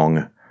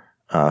strong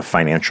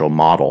financial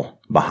model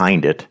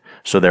behind it.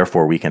 So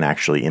therefore, we can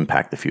actually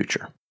impact the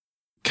future.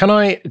 Can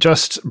I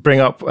just bring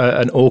up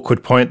an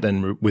awkward point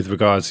then with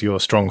regards to your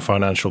strong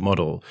financial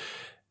model?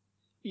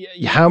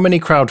 How many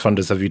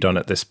crowdfunders have you done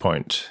at this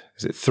point?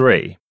 Is it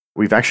 3?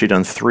 We've actually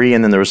done 3,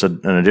 and then there was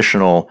an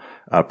additional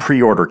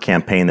pre-order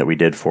campaign that we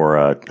did for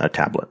a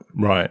tablet.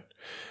 Right.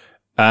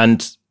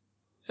 And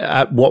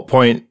at what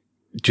point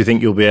do you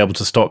think you'll be able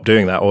to stop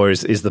doing that? Or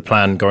is the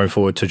plan going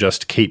forward to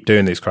just keep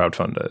doing these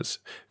crowdfunders?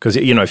 Because,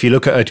 if you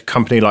look at a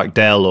company like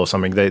Dell or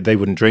something, they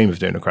wouldn't dream of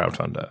doing a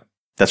crowdfunder.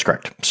 That's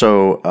correct.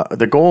 So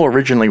the goal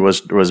originally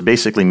was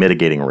basically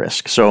mitigating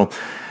risk. So,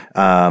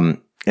 and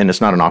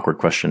it's not an awkward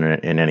question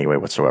in any way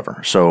whatsoever.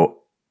 So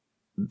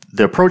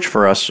the approach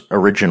for us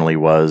originally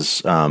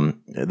was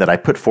that I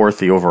put forth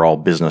the overall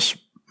business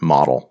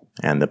model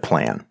and the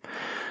plan.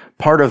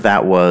 Part of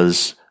that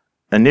was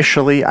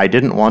initially I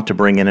didn't want to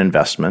bring in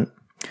investment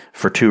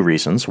for 2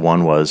 reasons.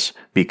 One was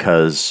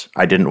because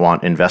I didn't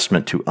want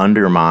investment to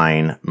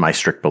undermine my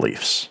strict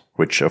beliefs,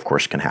 which of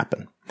course can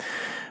happen.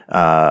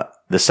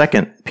 The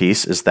second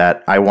piece is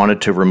that I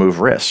wanted to remove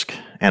risk.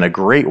 And a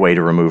great way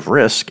to remove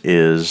risk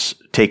is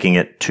taking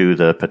it to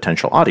the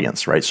potential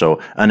audience, right?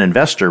 So an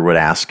investor would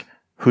ask,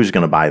 who's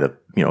going to buy the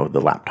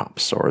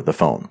laptops or the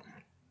phone?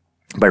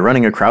 By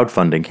running a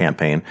crowdfunding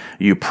campaign,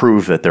 you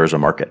prove that there's a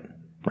market,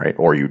 right?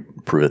 Or you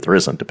prove that there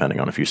isn't, depending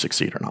on if you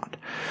succeed or not.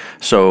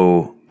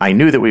 So I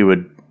knew that we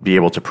would be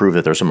able to prove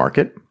that there's a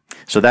market.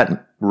 So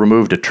that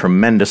removed a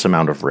tremendous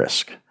amount of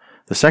risk.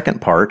 The second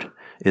part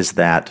is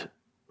that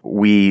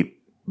we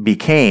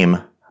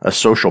became a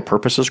social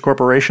purposes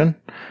corporation,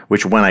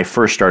 which when I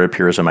first started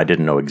Purism, I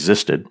didn't know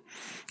existed.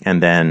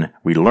 And then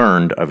we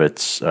learned of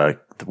its,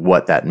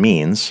 what that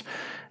means,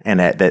 and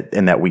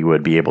that we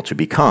would be able to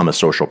become a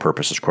social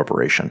purposes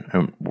corporation.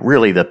 And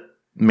really the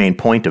main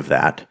point of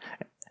that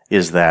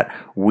is that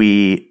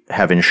we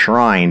have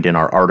enshrined in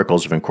our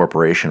articles of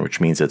incorporation,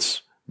 which means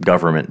it's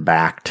government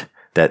backed,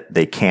 that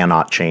they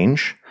cannot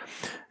change,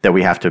 that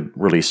we have to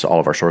release all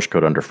of our source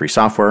code under free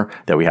software,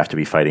 that we have to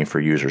be fighting for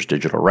users'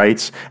 digital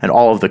rights, and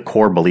all of the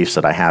core beliefs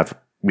that I have,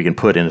 we can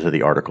put into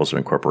the articles of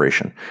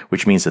incorporation,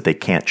 which means that they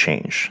can't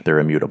change. They're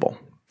immutable.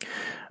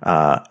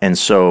 And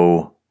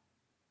so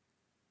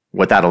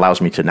what that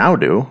allows me to now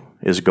do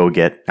is go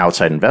get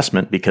outside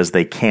investment because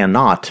they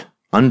cannot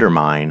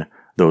undermine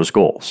those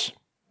goals.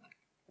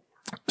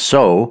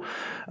 So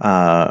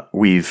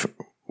we've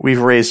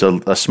raised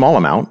a small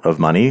amount of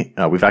money.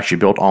 We've actually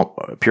built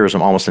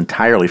Purism almost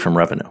entirely from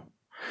revenue.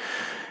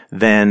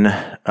 Then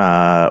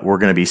we're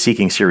going to be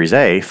seeking Series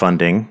A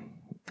funding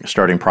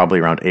starting probably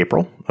around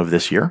April of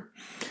this year.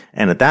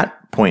 And at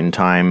that point in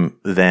time,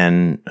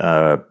 then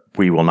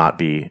we will not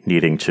be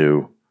needing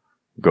to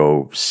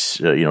go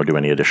do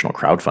any additional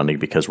crowdfunding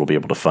because we'll be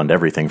able to fund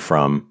everything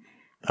from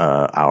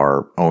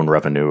our own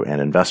revenue and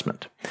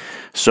investment.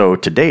 So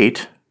to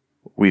date,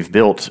 we've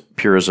built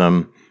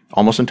Purism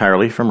almost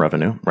entirely from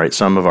revenue, right?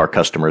 Some of our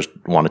customers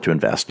wanted to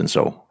invest, and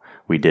so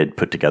we did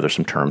put together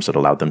some terms that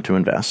allowed them to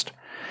invest.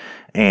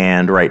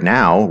 And right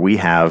now, we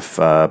have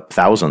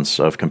thousands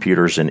of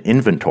computers in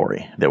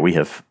inventory that we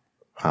have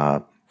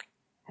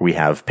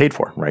paid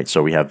for, right?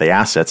 So we have the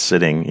assets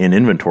sitting in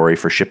inventory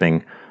for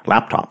shipping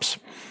laptops.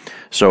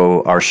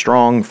 So our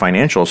strong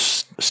financial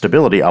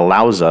stability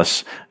allows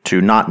us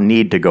to not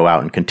need to go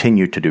out and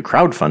continue to do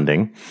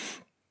crowdfunding.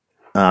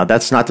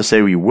 That's not to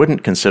say we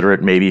wouldn't consider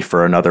it maybe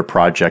for another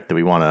project that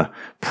we want to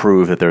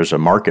prove that there's a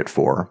market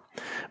for.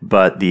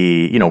 But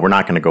we're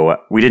not going to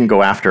we didn't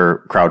go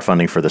after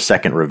crowdfunding for the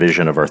second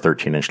revision of our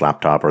 13-inch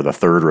laptop or the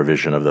third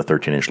revision of the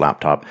 13-inch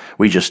laptop.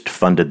 We just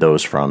funded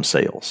those from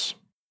sales.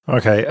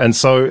 Okay. And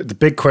so the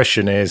big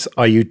question is,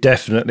 are you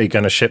definitely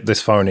going to ship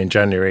this phone in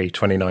January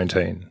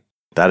 2019?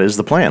 That is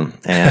the plan.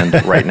 And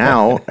right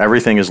now,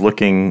 everything is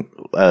looking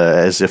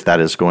as if that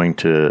is going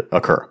to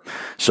occur.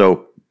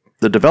 So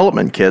the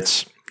development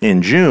kits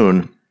in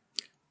June,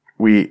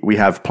 we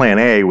have plan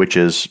A, which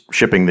is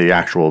shipping the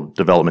actual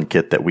development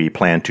kit that we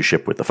plan to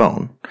ship with the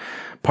phone.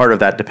 Part of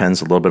that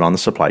depends a little bit on the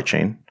supply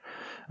chain.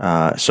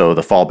 So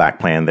the fallback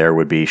plan there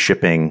would be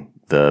shipping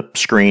the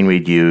screen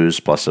we'd use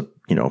plus a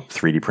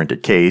 3D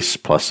printed case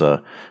plus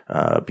a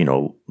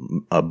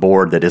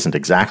board that isn't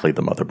exactly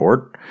the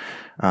motherboard.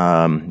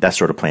 That's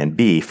sort of plan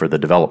B for the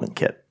development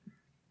kit.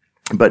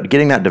 But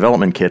getting that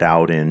development kit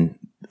out in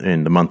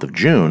the month of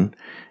June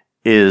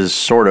is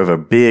sort of a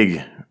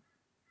big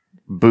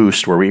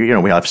boost where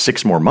we have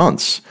 6 more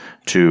months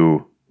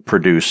to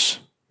produce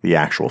the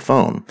actual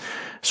phone.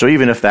 So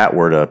even if that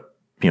were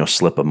to,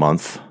 slip a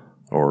month,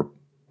 or,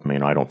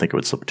 I don't think it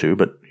would slip 2,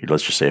 but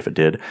let's just say if it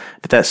did,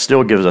 that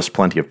still gives us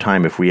plenty of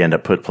time if we end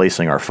up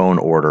placing our phone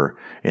order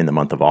in the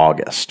month of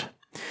August.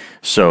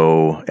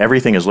 So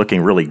everything is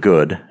looking really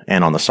good.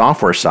 And on the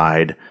software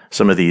side,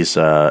 some of these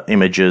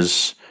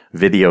images,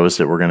 videos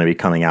that we're going to be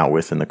coming out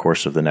with in the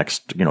course of the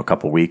next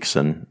couple weeks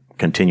and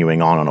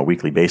continuing on a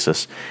weekly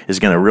basis is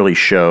going to really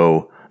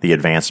show the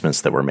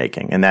advancements that we're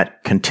making. And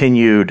that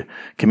continued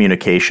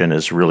communication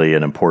is really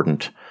an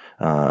important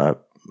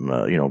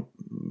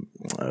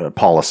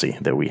policy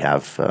that we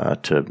have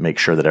to make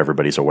sure that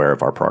everybody's aware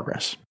of our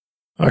progress.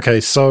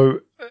 Okay, so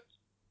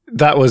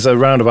that was a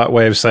roundabout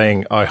way of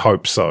saying, I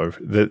hope so,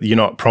 that you're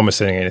not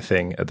promising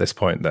anything at this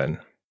point then.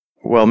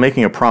 Well,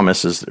 making a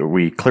promise is,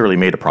 we clearly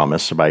made a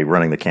promise by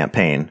running the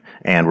campaign,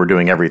 and we're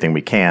doing everything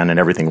we can, and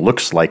everything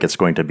looks like it's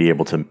going to be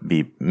able to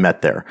be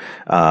met there.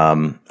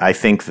 I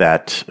think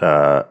that,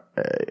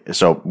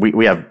 so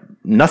we have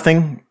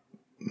nothing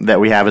that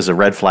we have as a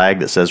red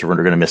flag that says we're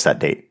going to miss that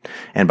date.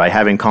 And by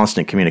having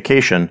constant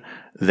communication,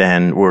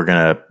 then we're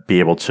going to be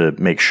able to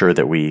make sure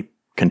that we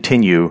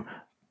continue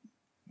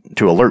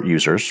to alert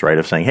users, right,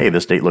 of saying, hey,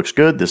 this date looks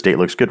good, this date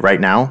looks good.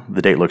 Right now,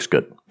 the date looks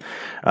good.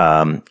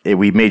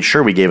 We made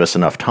sure we gave us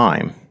enough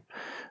time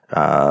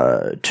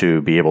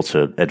to be able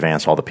to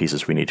advance all the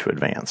pieces we need to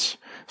advance.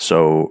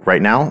 So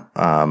right now,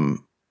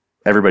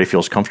 everybody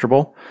feels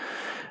comfortable.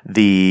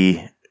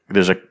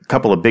 There's a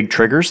couple of big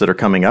triggers that are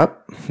coming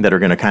up that are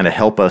going to kind of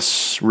help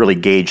us really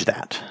gauge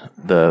that.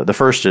 The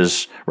first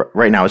is,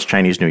 right now it's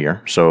Chinese New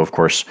Year. So, of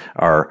course,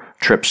 our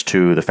trips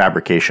to the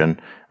fabrication,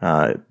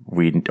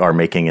 we are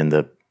making in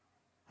the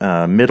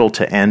middle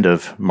to end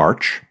of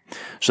March.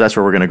 So that's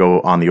where we're going to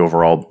go on the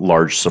overall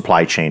large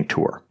supply chain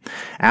tour.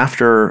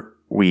 After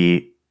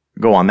we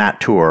go on that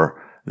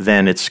tour,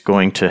 then it's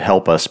going to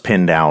help us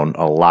pin down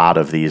a lot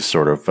of these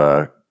sort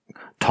of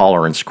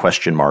tolerance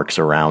question marks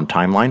around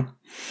timeline.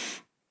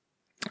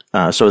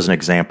 So as an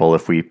example,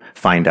 if we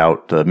find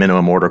out the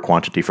minimum order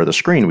quantity for the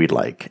screen we'd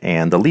like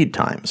and the lead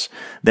times,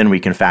 then we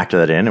can factor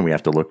that in and we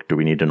have to look, do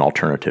we need an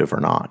alternative or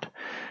not?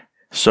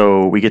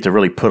 So we get to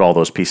really put all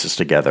those pieces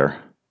together,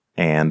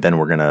 and then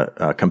we're going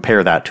to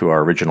compare that to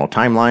our original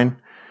timeline,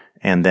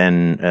 and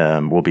then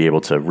we'll be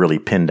able to really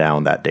pin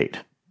down that date.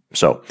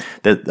 So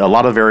a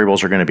lot of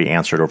variables are going to be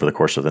answered over the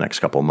course of the next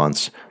couple of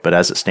months, but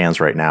as it stands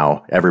right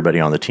now, everybody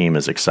on the team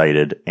is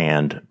excited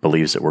and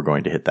believes that we're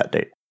going to hit that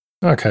date.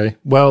 Okay.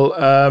 Well,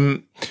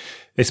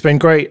 it's been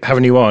great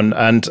having you on.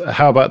 And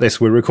how about this?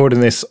 We're recording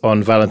this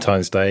on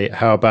Valentine's Day.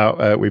 How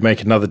about we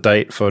make another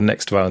date for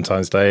next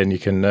Valentine's Day, and you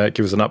can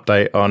give us an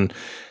update on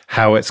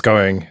how it's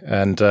going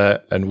and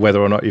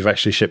whether or not you've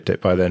actually shipped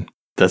it by then.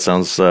 That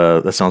sounds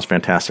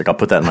fantastic. I'll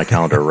put that in my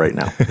calendar right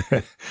now.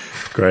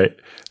 Great.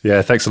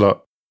 Yeah. Thanks a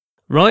lot.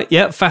 Right,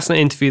 yeah,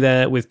 fascinating interview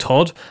there with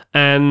Todd.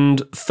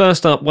 And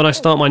first up, when I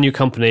start my new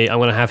company, I'm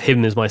going to have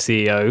him as my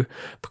CEO,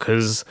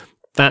 because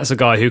that's a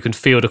guy who can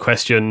field a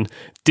question,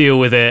 deal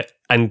with it,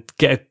 and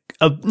get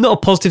not a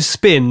positive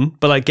spin,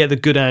 but like get the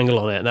good angle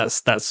on it.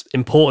 That's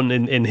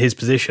important in his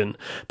position.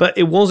 But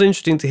it was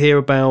interesting to hear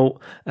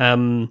about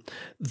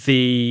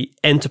the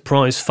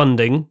enterprise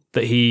funding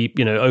that he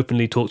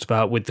openly talked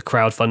about with the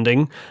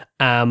crowdfunding.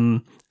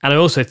 And I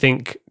also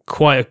think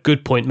quite a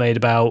good point made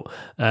about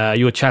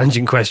your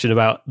challenging question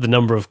about the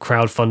number of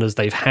crowdfunders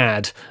they've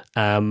had.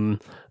 And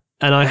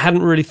I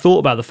hadn't really thought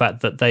about the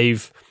fact that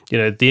they've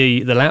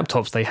the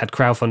laptops they had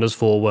crowdfunders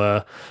for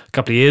were a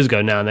couple of years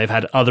ago now, and they've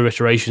had other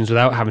iterations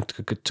without having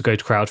to go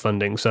to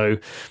crowdfunding. So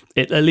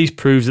it at least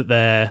proves that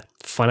they're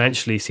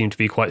financially seem to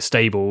be quite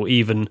stable,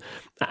 even,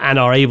 and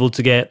are able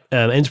to get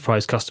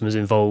enterprise customers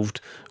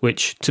involved,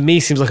 which to me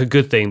seems like a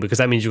good thing, because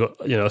that means you've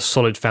got a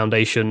solid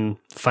foundation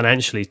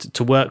financially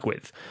to work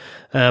with.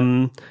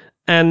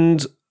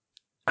 And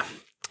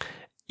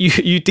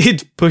you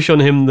did push on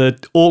him the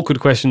awkward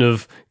question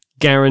of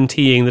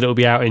guaranteeing that it'll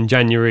be out in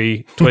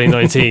January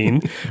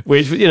 2019,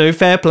 which,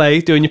 fair play,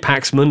 doing your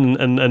Paxman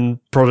and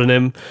prodding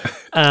him.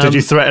 Did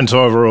you threaten to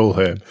overrule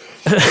him?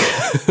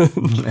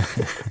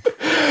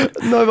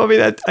 No, I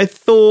mean, I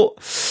thought...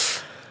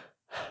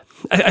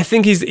 I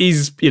think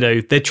he's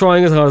they're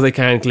trying as hard as they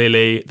can,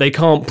 clearly. They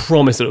can't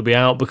promise that it'll be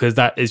out, because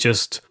that is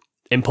just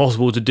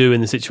impossible to do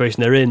in the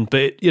situation they're in.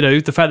 But,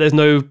 the fact there's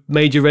no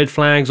major red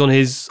flags on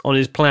his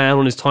plan,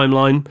 on his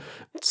timeline,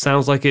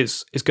 sounds like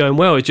it's going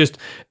well. It just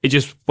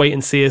wait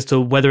and see as to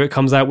whether it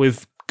comes out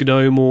with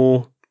GNOME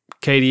or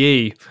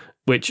KDE,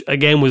 which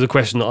again was a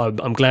question that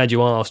I'm glad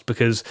you asked,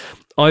 because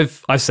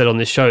I've said on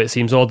this show it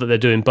seems odd that they're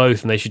doing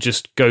both and they should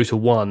just go to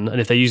one. And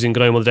if they're using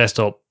GNOME on the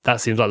desktop,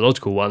 that seems like the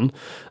logical one.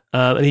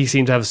 And he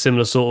seemed to have a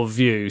similar sort of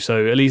view.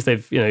 So at least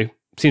they've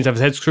seems to have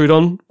his head screwed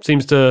on.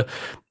 Seems to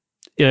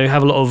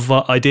have a lot of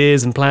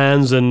ideas and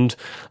plans. And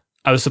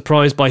I was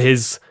surprised by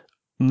his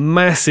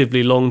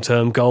massively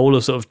long-term goal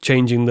of sort of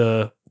changing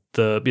the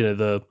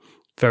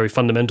very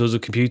fundamentals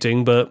of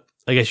computing. But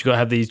I guess you've got to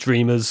have these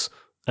dreamers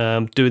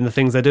doing the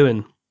things they're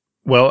doing.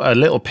 Well, a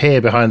little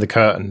peer behind the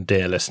curtain,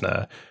 dear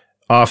listener.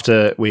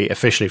 After we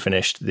officially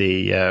finished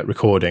the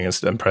recording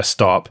and pressed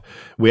stop,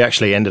 we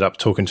actually ended up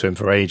talking to him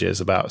for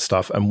ages about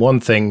stuff. And one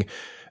thing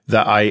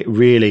that I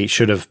really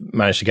should have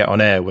managed to get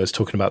on air was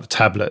talking about the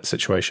tablet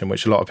situation,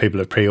 which a lot of people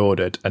have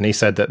pre-ordered. And he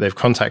said that they've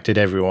contacted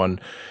everyone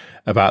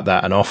about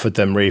that and offered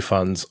them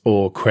refunds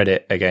or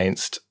credit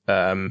against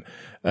a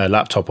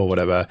laptop or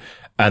whatever,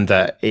 and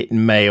that it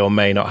may or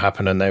may not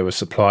happen, and there were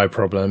supply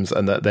problems,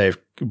 and that they've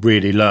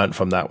really learned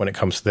from that when it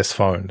comes to this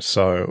phone.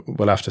 So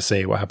we'll have to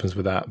see what happens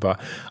with that.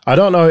 But I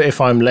don't know if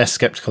I'm less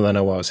skeptical than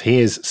I was. He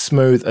is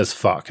smooth as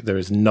fuck. There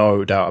is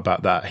no doubt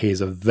about that. He is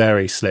a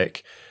very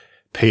slick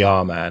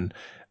PR man,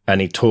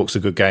 and he talks a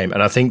good game.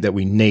 And I think that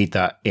we need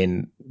that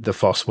in the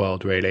FOSS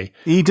world, really.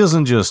 He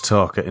doesn't just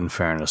talk, in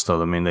fairness,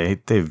 though. I mean,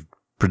 they've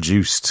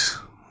produced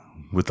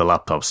with the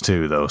laptops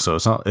too, though, so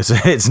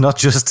it's not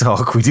just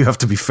talk. We do have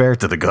to be fair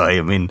to the guy.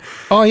 I mean,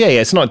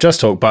 it's not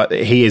just talk, but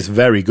he is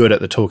very good at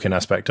the talking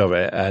aspect of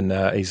it, and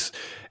he's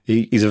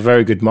a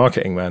very good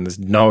marketing man. There's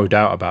no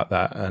doubt about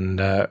that. And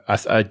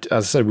as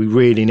I said, we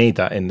really need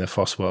that in the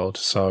FOSS world.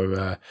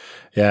 So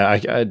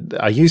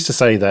I used to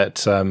say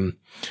that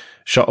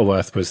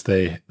Shuttleworth was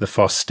the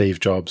FOSS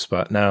Steve Jobs,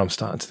 but now I'm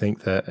starting to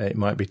think that it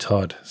might be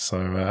Todd. So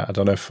I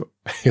don't know if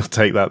he'll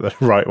take that the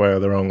right way or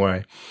the wrong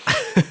way.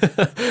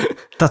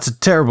 That's a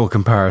terrible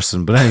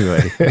comparison, but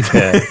anyway.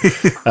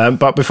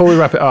 But before we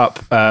wrap it up,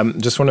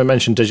 just want to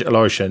mention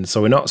DigitalOcean.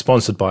 So we're not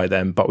sponsored by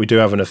them, but we do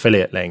have an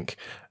affiliate link.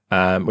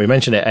 We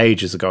mentioned it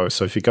ages ago.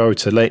 So if you go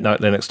to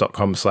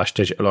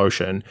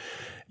latenightlinux.com/DigitalOcean,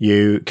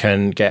 you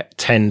can get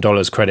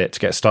 $10 credit to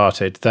get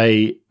started.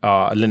 They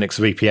are a Linux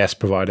VPS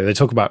provider. They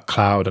talk about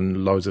cloud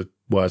and loads of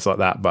words like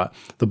that. But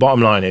the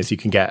bottom line is you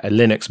can get a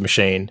Linux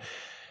machine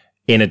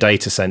in a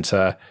data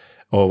center,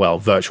 or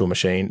virtual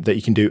machine, that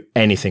you can do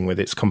anything with.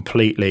 It's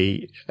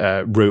completely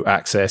root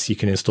access. You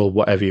can install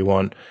whatever you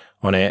want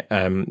on it.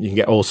 You can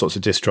get all sorts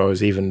of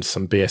distros, even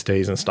some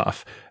BSDs and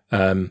stuff.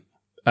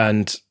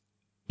 And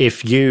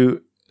if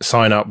you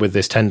sign up with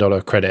this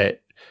 $10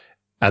 credit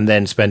and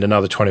then spend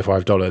another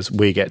 $25,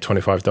 we get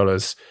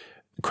 $25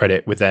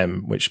 credit with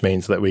them, which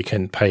means that we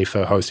can pay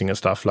for hosting and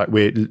stuff. Like,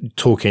 we're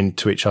talking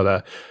to each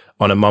other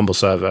on a Mumble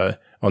server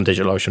on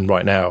DigitalOcean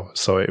right now,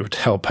 so it would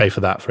help pay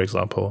for that, for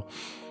example.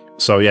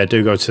 So yeah,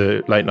 do go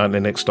to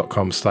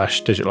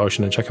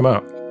latenightlinux.com/DigitalOcean and check them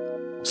out.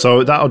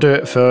 So that'll do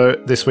it for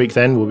this week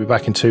then. We'll be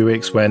back in 2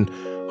 weeks when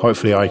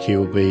hopefully IQ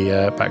will be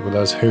back with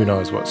us. Who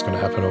knows what's going to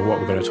happen or what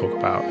we're going to talk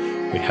about.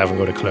 We haven't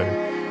got a clue.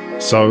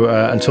 So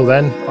until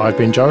then, I've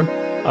been Joe.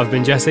 I've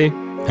been Jesse.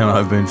 And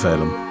I've been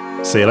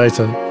Phelim. See you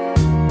later.